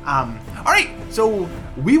 All right, so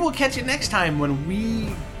we will catch you next time when we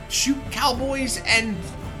shoot cowboys and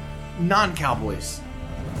non-cowboys.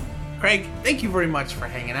 Craig, thank you very much for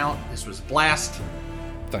hanging out. This was a blast.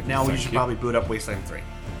 Now we should probably boot up Wasteland 3.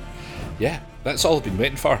 Yeah, that's all I've been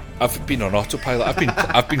waiting for. I've been on autopilot.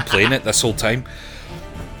 I've been playing it this whole time.